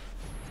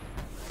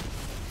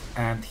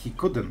 And he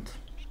couldn't.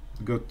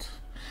 Good.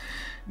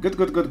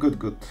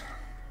 Good.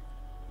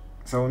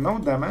 So no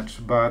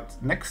damage, but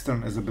next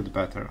turn is a bit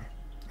better.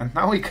 And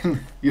now we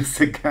can use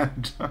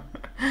Eiganjo.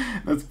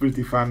 That's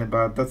pretty funny,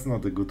 but that's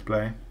not a good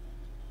play.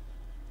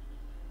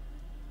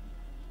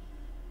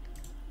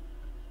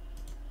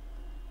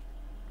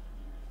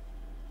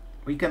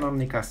 We can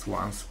only cast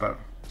 1 spell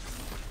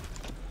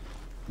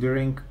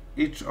during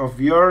each of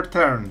your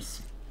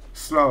turns.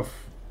 Sloth,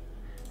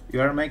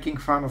 you are making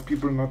fun of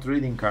people not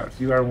reading cards.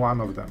 You are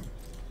one of them.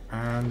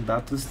 And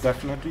that is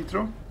definitely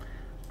true.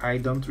 I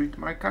don't read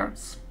my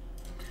cards.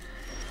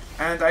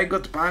 And I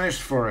got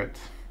punished for it.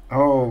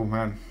 Oh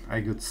man,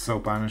 I got so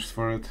punished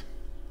for it.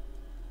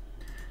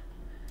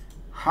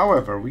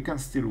 However, we can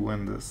still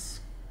win this.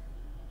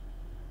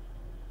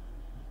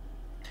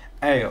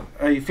 AO.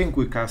 I think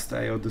we cast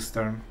AO this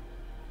turn.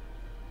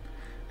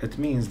 It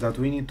means that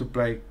we need to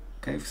play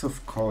Caves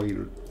of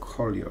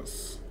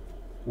Koilos,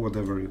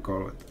 whatever you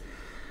call it.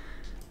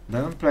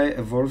 Then play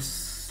Evolve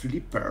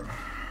Sleeper.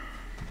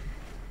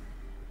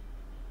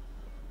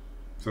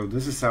 So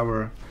this is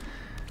our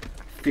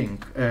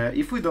thing.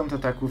 If we don't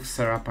attack with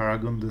Serra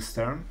Paragon this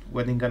turn,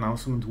 Wedding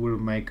Announcement will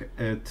make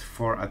it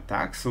 4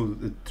 attacks, so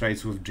it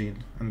trades with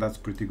Jean, and that's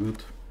pretty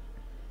good.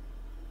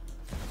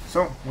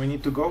 So we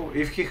need to go.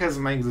 If he has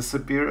Make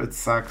Disappear, it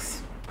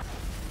sucks,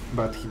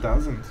 but he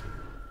doesn't,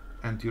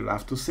 and you'll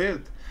have to see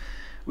it.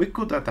 We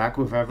could attack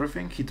with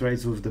everything. He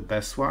trades with the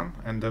best one,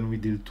 and then we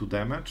deal 2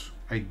 damage.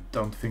 I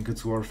don't think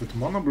it's worth it.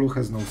 Mono Blue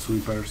has no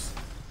sweepers.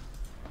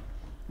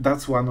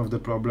 That's one of the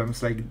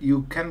problems. Like,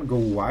 you can go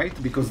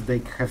white because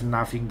they have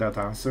nothing that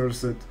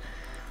answers it.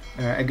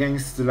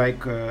 Against like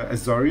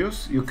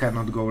Azorius, you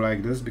cannot go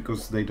like this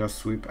because they just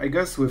sweep. I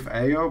guess with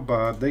AO,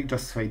 but they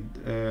just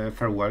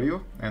farewell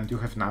you and you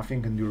have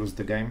nothing and you lose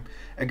the game.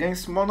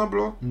 Against Mono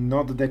Blue,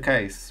 not the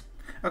case.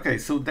 Okay,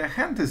 so the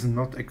hand is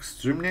not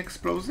extremely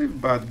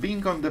explosive, but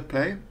being on the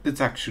play,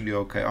 it's actually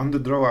okay. On the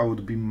draw, I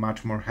would be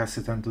much more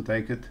hesitant to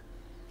take it.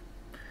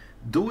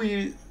 Do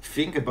we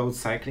think about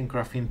cycling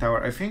Raffine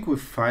Tower? I think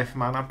with 5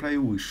 mana play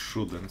we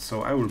shouldn't,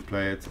 so I will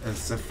play it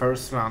as a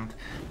first land,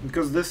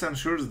 because this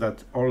ensures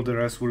that all the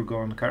rest will go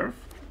on curve.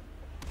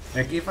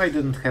 Like, if I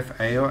didn't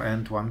have AO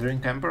and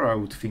Wandering Emperor, I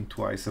would think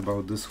twice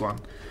about this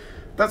one.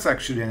 That's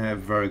actually a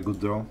very good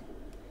draw.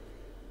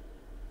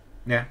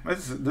 Yeah,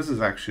 this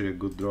is actually a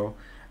good draw.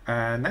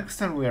 Next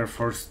turn we are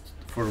forced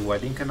for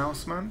Wedding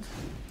Announcement.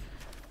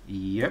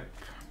 Yep.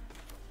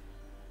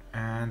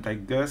 And I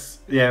guess,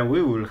 yeah,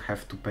 we will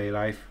have to pay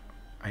life,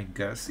 I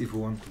guess, if we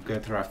want to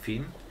get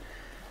Raffine.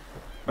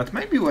 But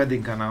maybe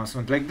Wedding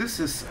Announcement, like, this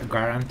is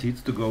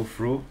guaranteed to go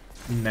through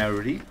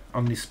narrowly,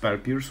 only Spell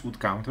Pierce would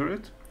counter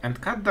it,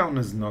 and Cut Down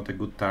is not a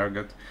good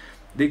target.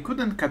 They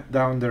couldn't cut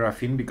down the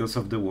Raffine because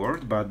of the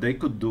ward, but they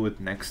could do it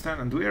next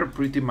turn, and we are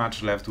pretty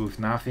much left with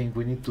nothing.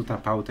 We need to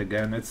tap out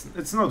again.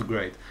 It's not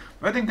great.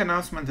 Wedding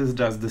Announcement is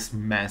just this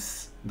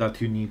mess that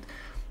you need.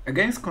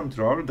 Against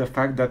Control, the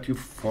fact that you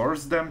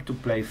force them to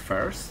play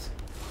first,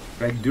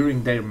 like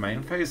during their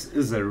main phase,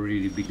 is a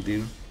really big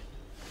deal.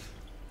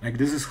 Like,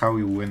 this is how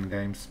you win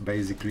games,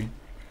 basically.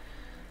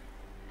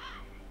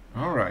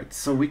 Alright,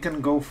 so we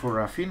can go for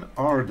Raffine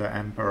or the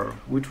Emperor,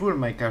 which will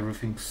make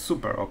everything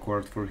super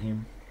awkward for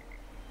him.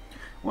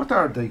 What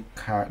are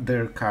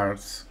their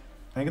cards?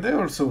 Like, they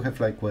also have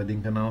like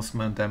Wedding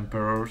Announcement,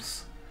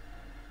 Emperors,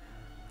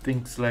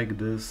 things like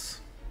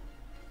this.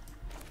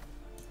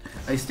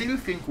 I still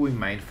think we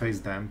might face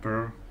the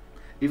Emperor.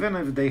 Even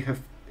if they have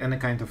any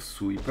kind of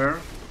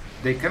sweeper,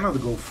 they cannot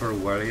go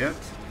farewell yet.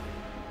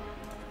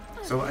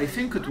 So I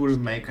think it will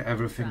make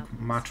everything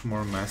much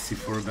more messy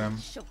for them.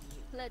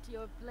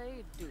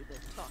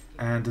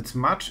 And it's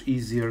much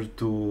easier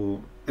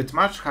to... it's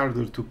much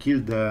harder to kill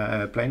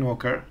the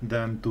Planewalker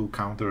than to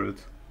counter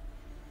it.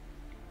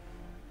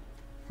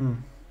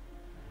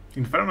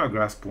 Infernal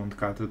Grasp won't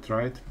cut it,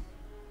 right?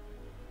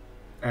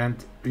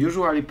 And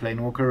usually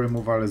Planewalker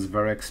removal is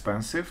very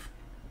expensive,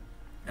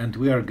 and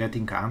we are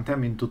getting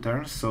Anthem in 2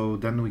 turns, so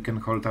then we can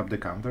hold up the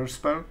counter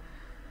spell.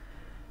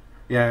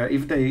 Yeah,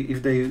 if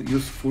they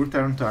use full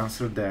turn to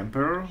answer the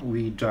Emperor,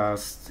 we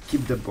just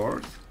keep the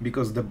board,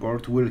 because the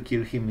board will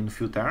kill him in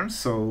few turns,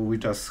 so we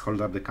just hold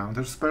up the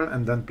counter spell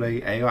and then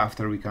play AO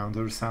after we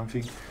counter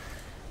something.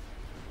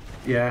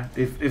 Yeah,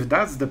 if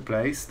that's the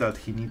place that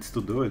he needs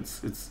to do,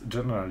 it's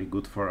generally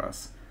good for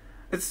us.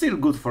 It's still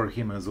good for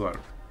him as well.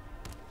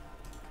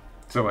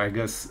 So I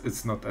guess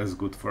it's not as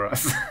good for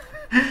us.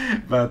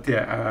 But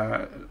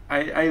yeah,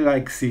 I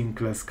like seeing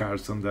less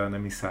cards on the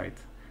enemy side.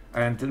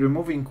 And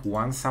removing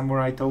 1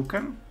 Samurai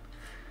token,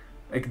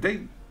 like,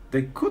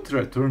 they could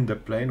return the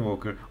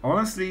Planewalker.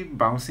 Honestly,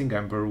 bouncing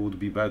Emperor would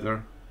be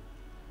better,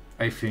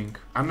 I think.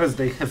 Unless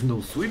they have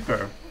no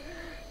sweeper.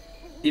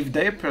 If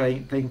they're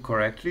playing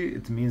correctly,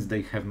 it means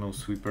they have no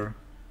sweeper.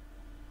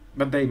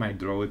 But they might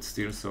draw it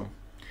still, so...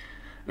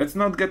 let's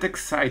not get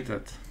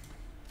excited.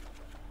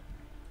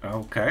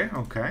 Okay,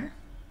 okay.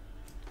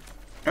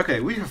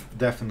 Okay, we have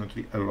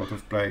definitely a lot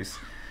of plays.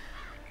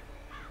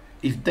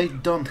 If they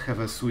don't have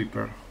a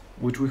sweeper,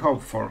 which we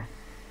hope for,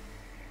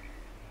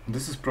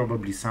 this is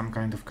probably some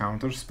kind of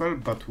counter spell,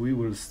 but we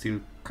will still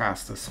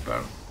cast a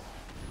spell.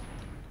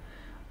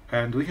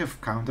 And we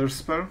have counter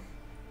spell,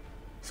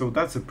 so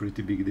that's a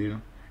pretty big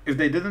deal. If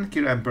they didn't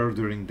kill Emperor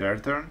during their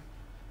turn,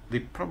 they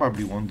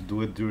probably won't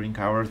do it during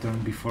our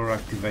turn before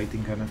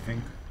activating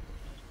anything.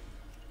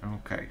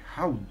 Okay,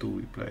 how do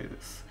we play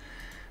this?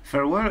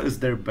 Farewell is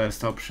their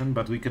best option,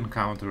 but we can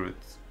counter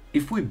it.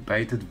 If we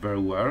bait it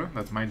very well,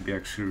 that might be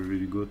actually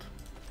really good.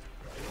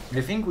 I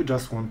think we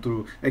just want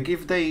to... like,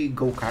 if they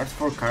go card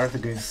for card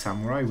against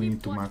Samurai, we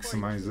need to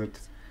maximize it.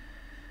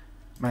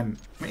 Man,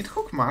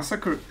 Maidhook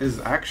Massacre is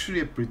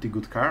actually a pretty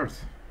good card.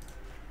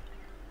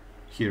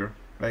 Here.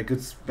 Like,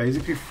 it's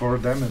basically 4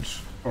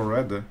 damage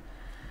already.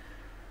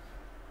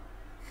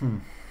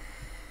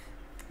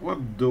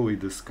 What do we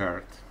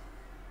discard?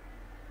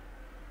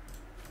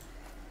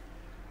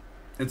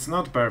 It's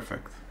not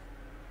perfect.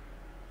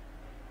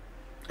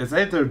 It's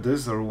either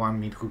this or one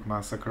Mid-Hook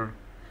Massacre.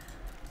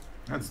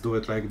 Let's do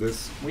it like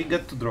this. We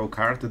get to draw a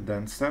card at the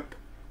end step.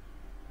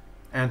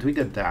 And we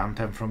get the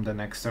Anthem from the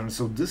next turn.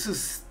 So this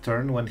is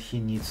turn when he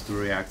needs to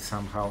react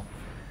somehow.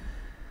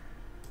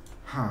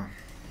 Huh.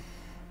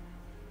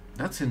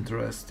 That's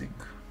interesting.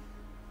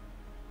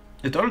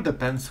 It all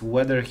depends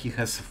whether he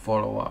has a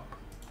follow-up.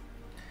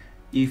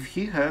 If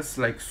he has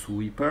like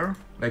Sweeper,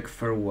 like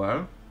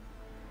Farewell,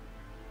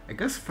 I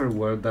guess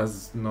Farewell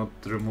does not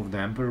remove the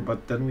Emperor,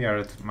 but then we are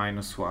at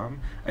 -1.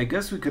 I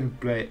guess we can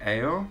play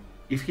AO.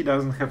 If he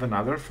doesn't have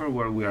another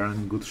Farewell, we are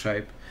in good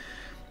shape.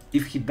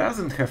 If he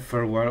doesn't have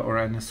Farewell or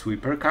any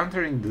Sweeper,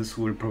 countering this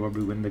will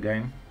probably win the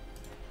game.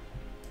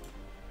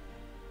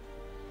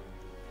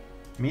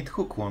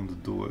 Mid-Hook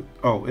won't do it.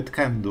 Oh, it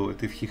can do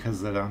it if he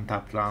has the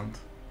untapped land.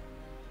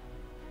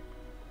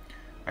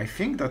 I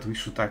think that we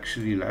should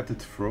actually let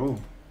it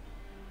through.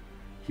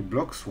 He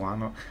blocks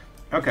one.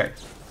 Okay.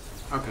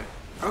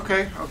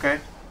 Okay.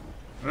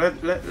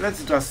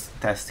 Let's just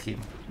test him.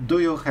 Do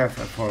you have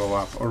a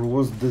follow-up, or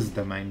was this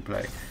the main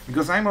play?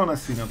 Because I'm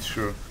honestly not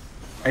sure.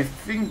 I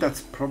think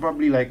that's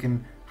probably like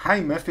in high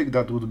Mythic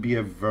that would be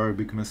a very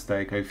big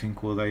mistake, I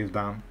think, what I've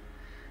done.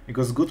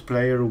 Because good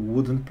player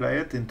wouldn't play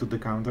it into the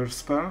counter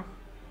spell,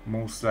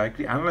 most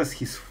likely, unless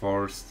he's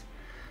forced.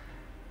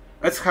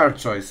 It's hard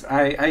choice.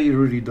 I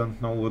really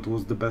don't know what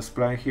was the best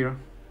play here.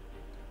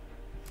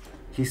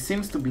 He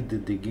seems to be the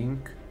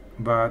digging,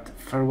 but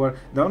Farewell...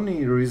 The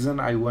only reason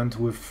I went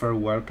with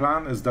Farewell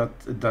plan is that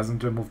it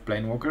doesn't remove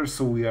Planewalker,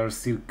 so we are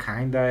still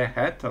kinda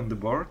ahead on the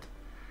board.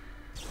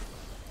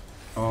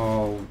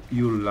 Oh,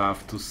 you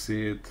love to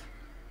see it.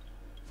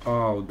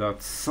 Oh,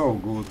 that's so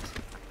good.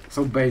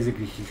 So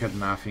basically he had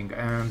nothing,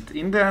 and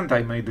in the end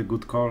I made a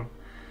good call.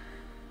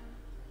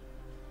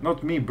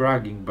 Not me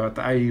bragging, but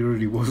I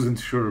really wasn't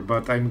sure,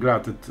 but I'm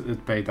glad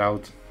it paid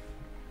out.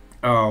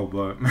 Oh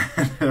boy,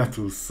 that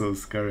was so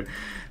scary.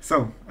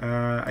 So,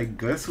 I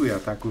guess we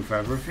attack with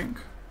everything.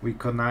 We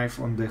connive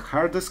on the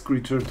hardest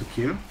creature to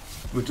kill,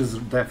 which is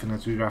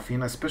definitely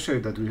Raffine, especially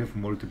that we have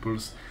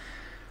multiples.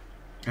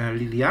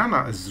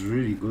 Liliana is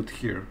really good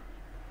here.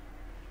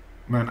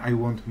 Man, I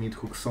want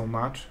Mid-Hook so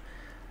much.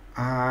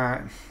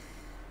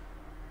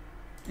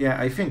 Yeah,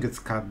 I think it's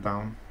cut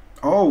down.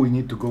 Oh, we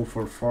need to go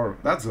for 4.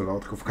 That's a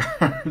lot of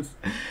cards.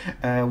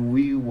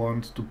 We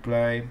want to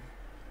play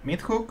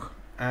Mid-Hook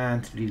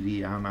and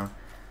Liliana.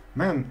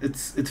 Man,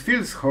 it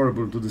feels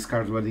horrible to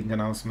discard Wedding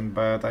Announcement,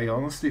 but I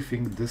honestly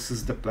think this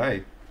is the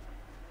play.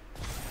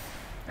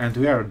 And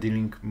we are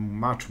dealing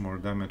much more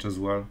damage as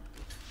well.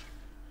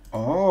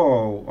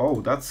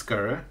 Oh, that's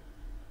scary.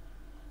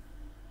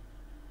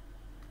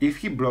 If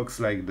he blocks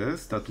like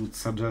this, that would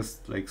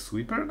suggest like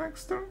Sweeper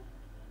next turn?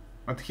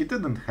 But he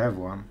didn't have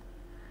one.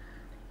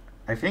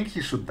 I think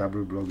he should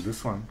double block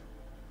this one.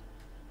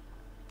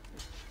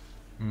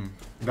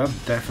 That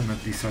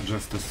definitely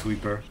suggests a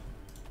Sweeper.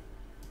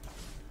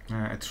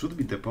 It should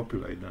be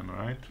Depopulate then,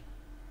 right?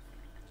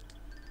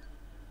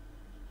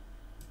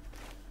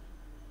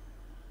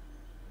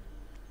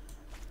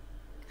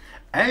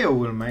 AO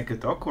will make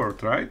it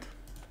awkward, right?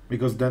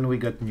 Because then we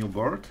get new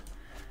board.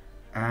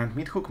 And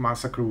Mid-Hook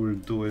Massacre will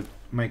do it,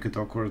 make it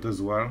awkward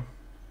as well.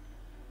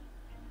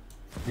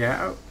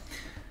 Yeah.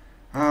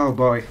 Oh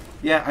boy.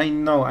 Yeah, I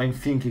know, I'm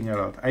thinking a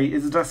lot.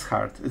 It's just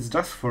hard. It's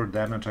just for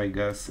damage, I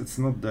guess. It's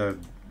not the...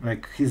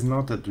 like, he's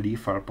not at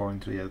lethal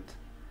point yet.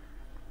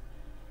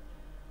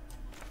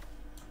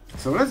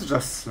 So let's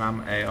just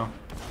slam AO.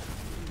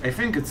 I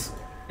think it's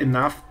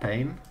enough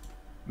pain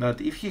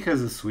that if he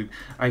has a sweep,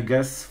 I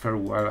guess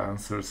Farewell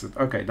answers it.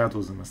 Okay, that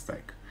was a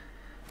mistake.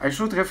 I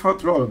should have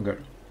thought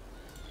longer.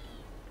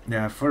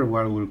 Yeah,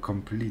 Farewell will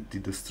completely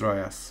destroy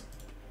us.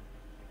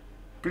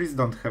 Please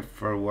don't have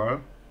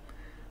Farewell.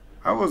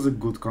 I was a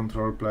good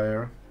control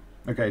player.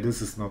 Okay,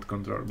 this is not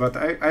control, but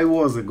I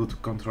was a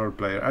good control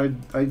player.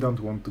 I don't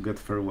want to get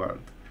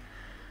Farewelled.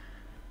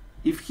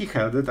 If he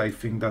had it, I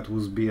think that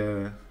would be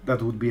a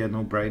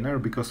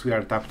no-brainer because we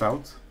are tapped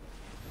out.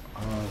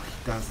 Oh,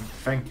 he doesn't.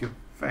 Thank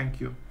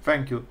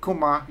you.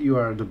 Kuma, you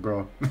are the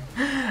bro.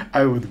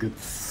 I would get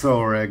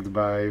so wrecked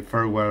by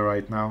Farewell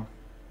right now.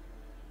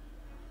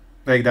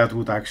 Like, that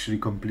would actually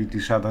completely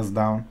shut us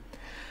down.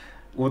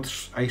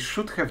 What I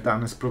should have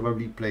done is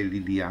probably play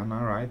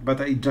Liliana, right? But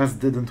I just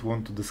didn't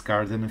want to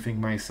discard anything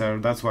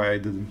myself, that's why I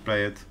didn't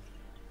play it.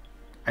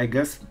 I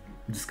guess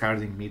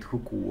discarding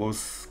Mid-Hook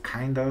was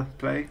kinda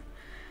play.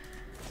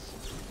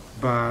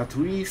 But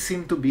we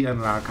seem to be in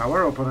luck.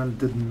 Our opponent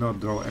did not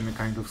draw any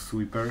kind of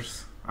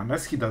sweepers.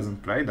 Unless he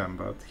doesn't play them,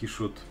 but he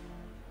should.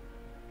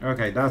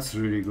 Okay, that's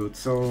really good.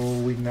 So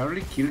we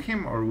nearly kill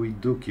him, or we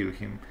do kill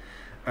him.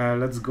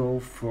 Let's go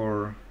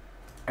for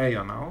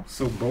AO now.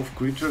 So both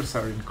creatures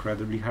are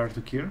incredibly hard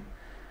to kill.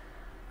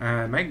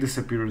 Make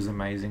Disappear is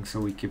amazing, so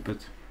we keep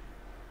it.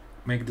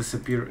 Make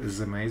Disappear is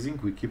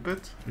amazing, we keep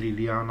it.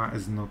 Liliana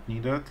is not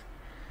needed.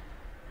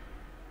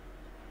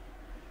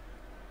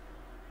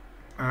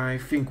 I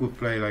think we'll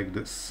play like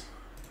this.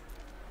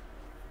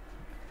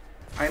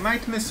 I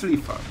might miss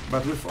Leafa,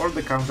 but with all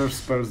the counter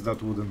spells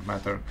that wouldn't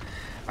matter.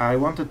 I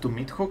wanted to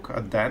mid-hook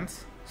at the end,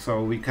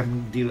 so we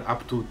can deal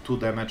up to 2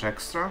 damage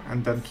extra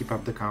and then keep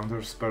up the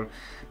counter spell.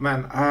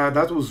 Man,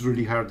 that was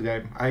really hard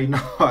game. I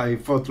know I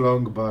fought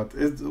long, but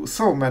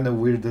so many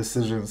weird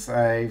decisions.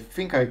 I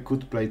think I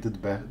could play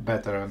it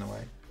better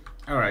anyway.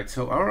 Alright,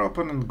 so our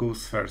opponent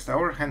goes first.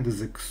 Our hand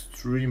is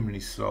extremely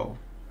slow.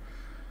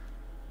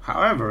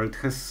 However, it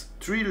has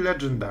 3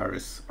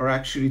 legendaries, or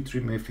actually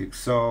 3 mythics,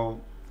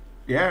 so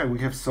yeah, we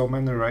have so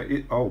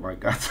many oh my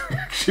god, we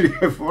actually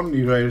have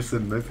only rares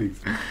and mythics.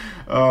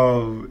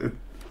 Oh,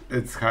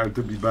 it's hard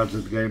to be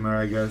budget gamer,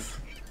 I guess.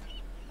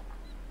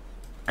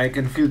 I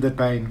can feel the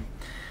pain.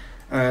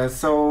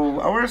 So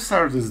our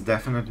start is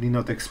definitely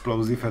not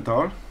explosive at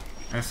all,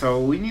 so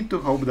we need to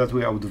hope that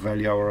we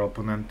outvalue our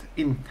opponent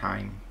in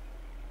time.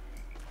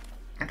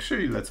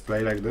 Actually, let's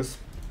play like this.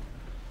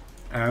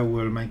 I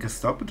will make a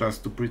stop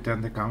just to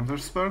pretend a counter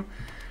spell.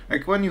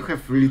 Like when you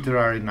have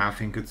literally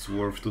nothing, it's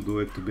worth to do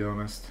it, to be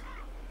honest.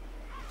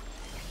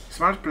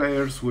 Smart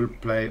players will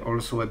play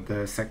also at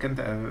the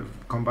second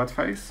combat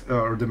phase,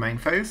 or the main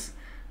phase,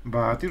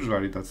 but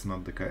usually that's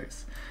not the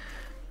case.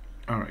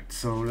 Alright,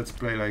 so let's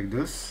play like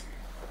this.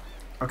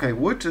 Okay,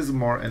 which is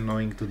more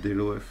annoying to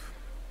deal with?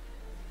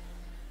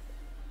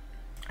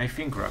 I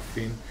think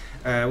Raffine.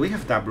 We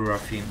have double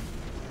Raffine.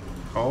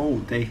 Oh,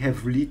 they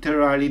have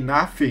literally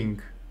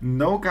nothing.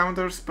 No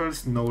counter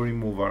spells, no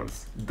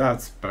removals.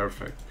 That's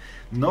perfect.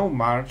 No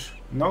March,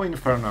 no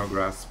Infernal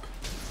Grasp.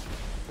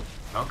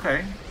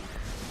 Okay.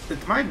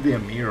 It might be a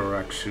mirror,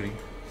 actually.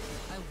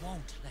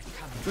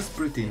 This is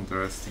pretty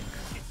interesting.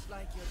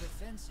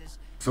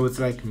 So it's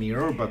like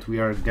mirror, but we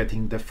are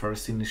getting the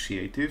first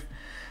initiative.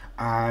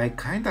 I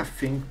kinda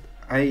think...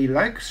 I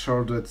like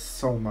Shortlet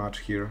so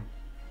much here.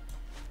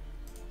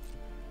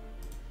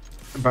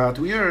 But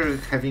we are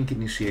having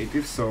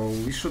initiative, so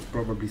we should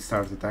probably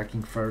start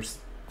attacking first.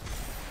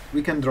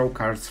 We can draw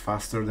cards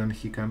faster than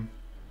he can.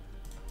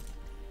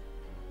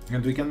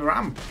 And we can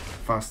ramp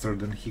faster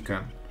than he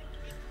can.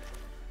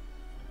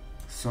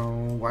 So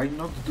why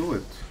not do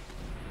it?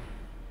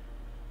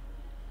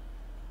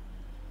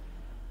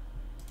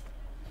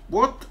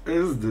 What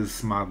is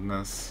this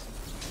madness?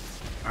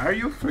 Are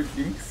you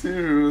freaking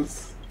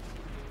serious?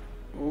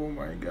 Oh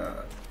my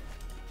god.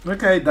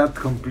 Okay, that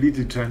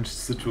completely changed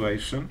the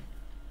situation.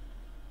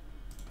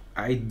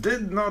 I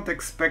did not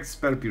expect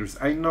Spell Pierce.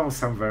 I know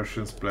some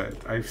versions play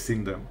it, I've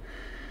seen them.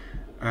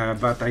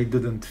 But I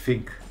didn't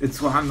think.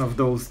 It's one of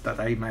those that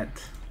I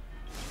met.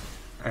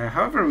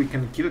 However, we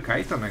can kill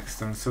Kaito next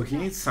turn, so he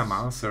needs some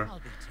answer.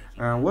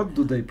 What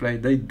do they play?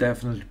 They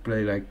definitely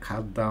play like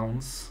cut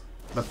downs.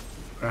 But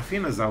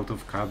Raffine is out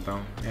of cut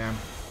down, yeah.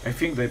 I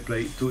think they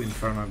play 2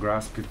 Infernal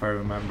Grasp if I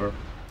remember.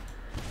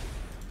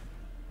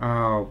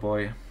 Oh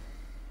boy.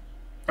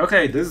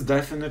 Okay, this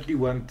definitely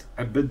went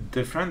a bit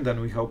different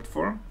than we hoped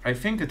for. I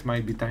think it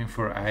might be time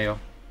for Ayo.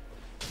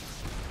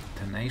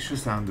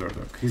 Tenacious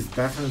Underdog. He's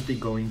definitely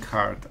going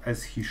hard,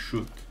 as he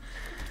should.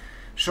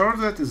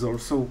 Shortlet is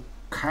also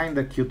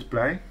kinda cute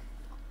play.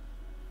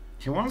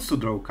 He wants to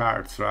draw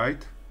cards,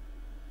 right?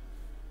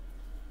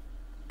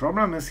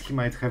 Problem is he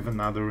might have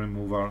another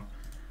removal.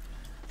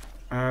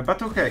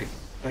 But okay.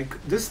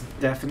 Like, this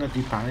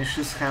definitely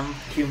punishes him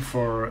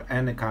for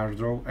any card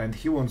draw, and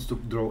he wants to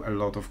draw a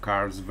lot of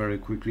cards very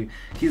quickly.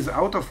 He's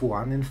out of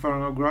 1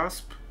 Infernal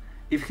Grasp.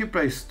 If he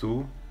plays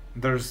 2,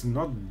 there's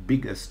not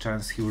biggest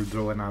chance he will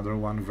draw another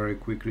one very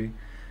quickly.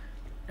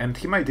 And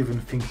he might even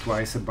think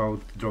twice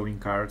about drawing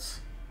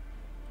cards.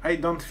 I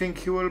don't think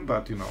he will,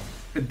 but you know,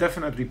 it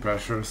definitely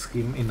pressures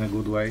him in a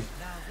good way.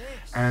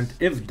 And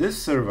if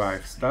this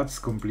survives, that's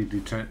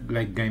completely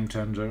like game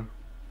changer.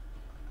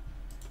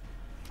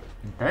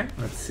 Okay,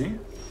 let's see.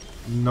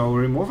 No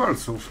removal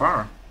so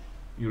far.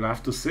 You'll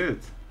have to see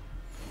it.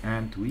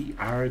 And we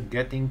are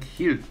getting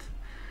healed.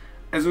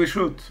 As we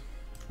should.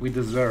 We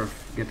deserve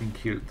getting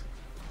healed.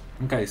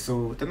 Okay,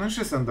 so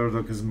Tenacious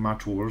Underdog is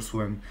much worse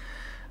when,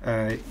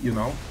 you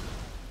know,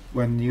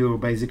 when you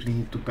basically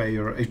need to pay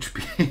your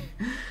HP.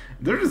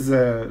 There is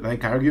a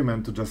like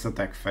argument to just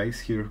attack face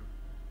here.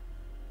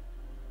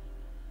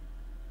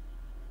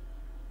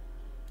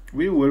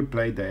 We will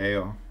play the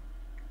AO.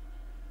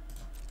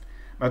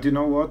 But you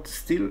know what,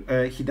 still,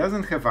 he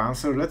doesn't have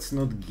answer, let's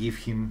not give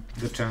him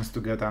the chance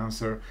to get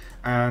answer.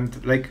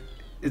 And, like,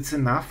 it's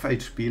enough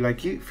HP,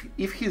 like,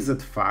 if he's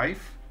at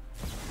 5,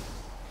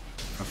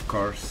 of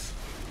course.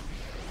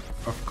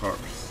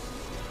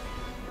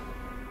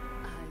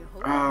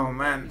 Oh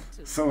man,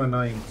 so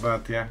annoying,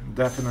 but yeah,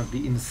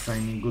 definitely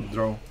insane good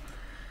draw.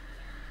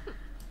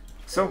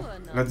 So,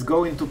 let's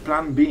go into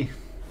plan B.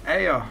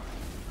 Ayo,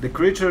 the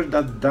creature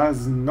that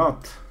does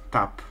not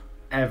tap,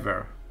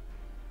 ever.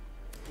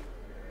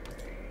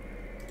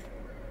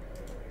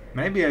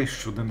 Maybe I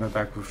shouldn't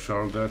attack with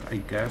Shoulder, I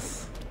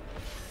guess.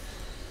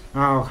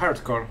 Oh,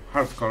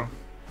 hardcore.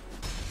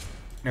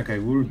 Okay,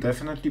 we'll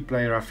definitely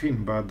play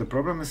Raffine, but the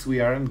problem is we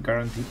aren't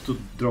guaranteed to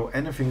draw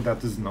anything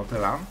that is not a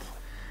land.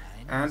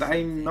 And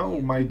I know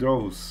my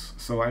draws,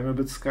 so I'm a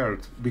bit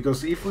scared.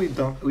 Because if we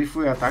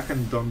attack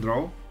and don't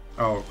draw,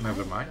 Oh,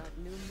 never mind.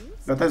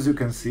 But as you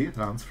can see,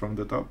 lands from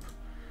the top.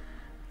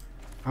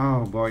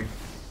 Oh boy.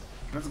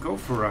 Let's go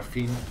for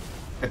Raffine.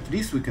 At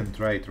least we can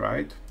trade,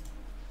 right?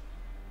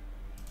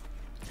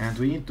 And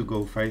we need to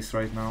go face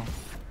right now.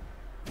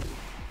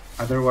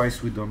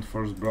 Otherwise we don't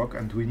force block,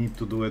 and we need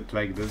to do it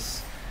like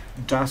this,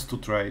 just to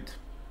trade.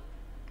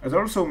 It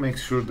also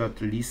makes sure that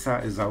Lisa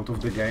is out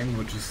of the game,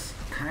 which is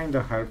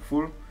kinda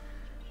helpful.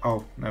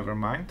 Oh, never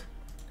mind.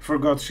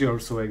 Forgot she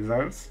also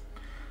exiles.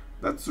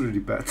 That's really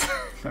bad.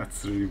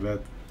 That's really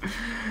bad.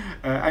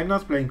 I'm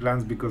not playing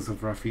clans because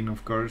of Raffine,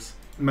 of course.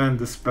 Man,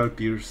 the spell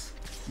pierce.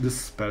 This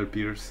spell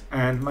pierce.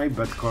 And my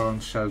bad call on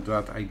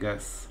Sheldrat, I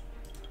guess.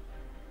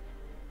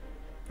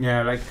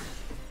 Yeah, like...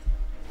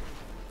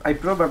 I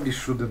probably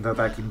shouldn't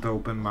attack into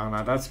open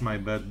mana, that's my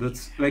bad.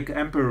 That's like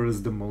Emperor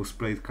is the most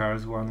played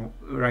card one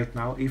right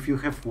now. If you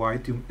have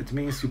white, it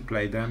means you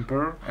play the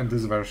Emperor, and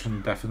this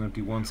version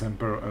definitely wants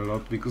Emperor a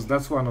lot because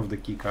that's one of the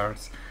key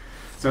cards.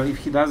 So if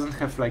he doesn't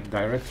have like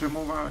direct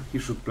removal, he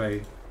should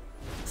play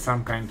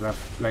some kind of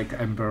like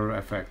Emperor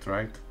effect,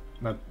 right?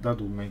 That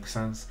would make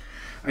sense.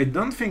 I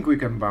don't think we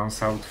can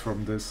bounce out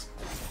from this.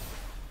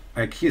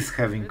 Like he's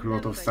having a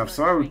lot of stuff,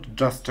 so I will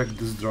just check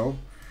this draw.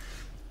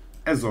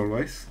 As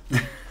always.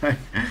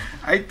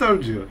 I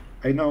told you,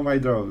 I know my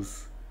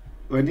draws.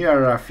 When you are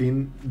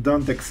Raffine,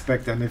 don't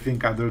expect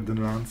anything other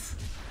than lands.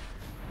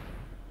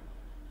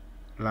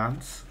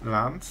 Lands,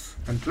 lands,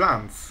 and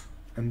lands.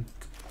 And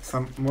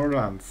some more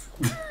lands.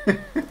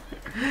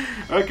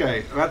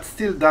 Okay, but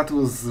still that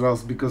was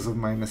lost because of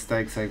my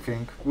mistakes, I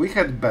think. We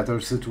had better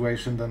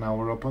situation than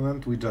our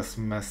opponent, we just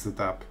messed it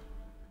up.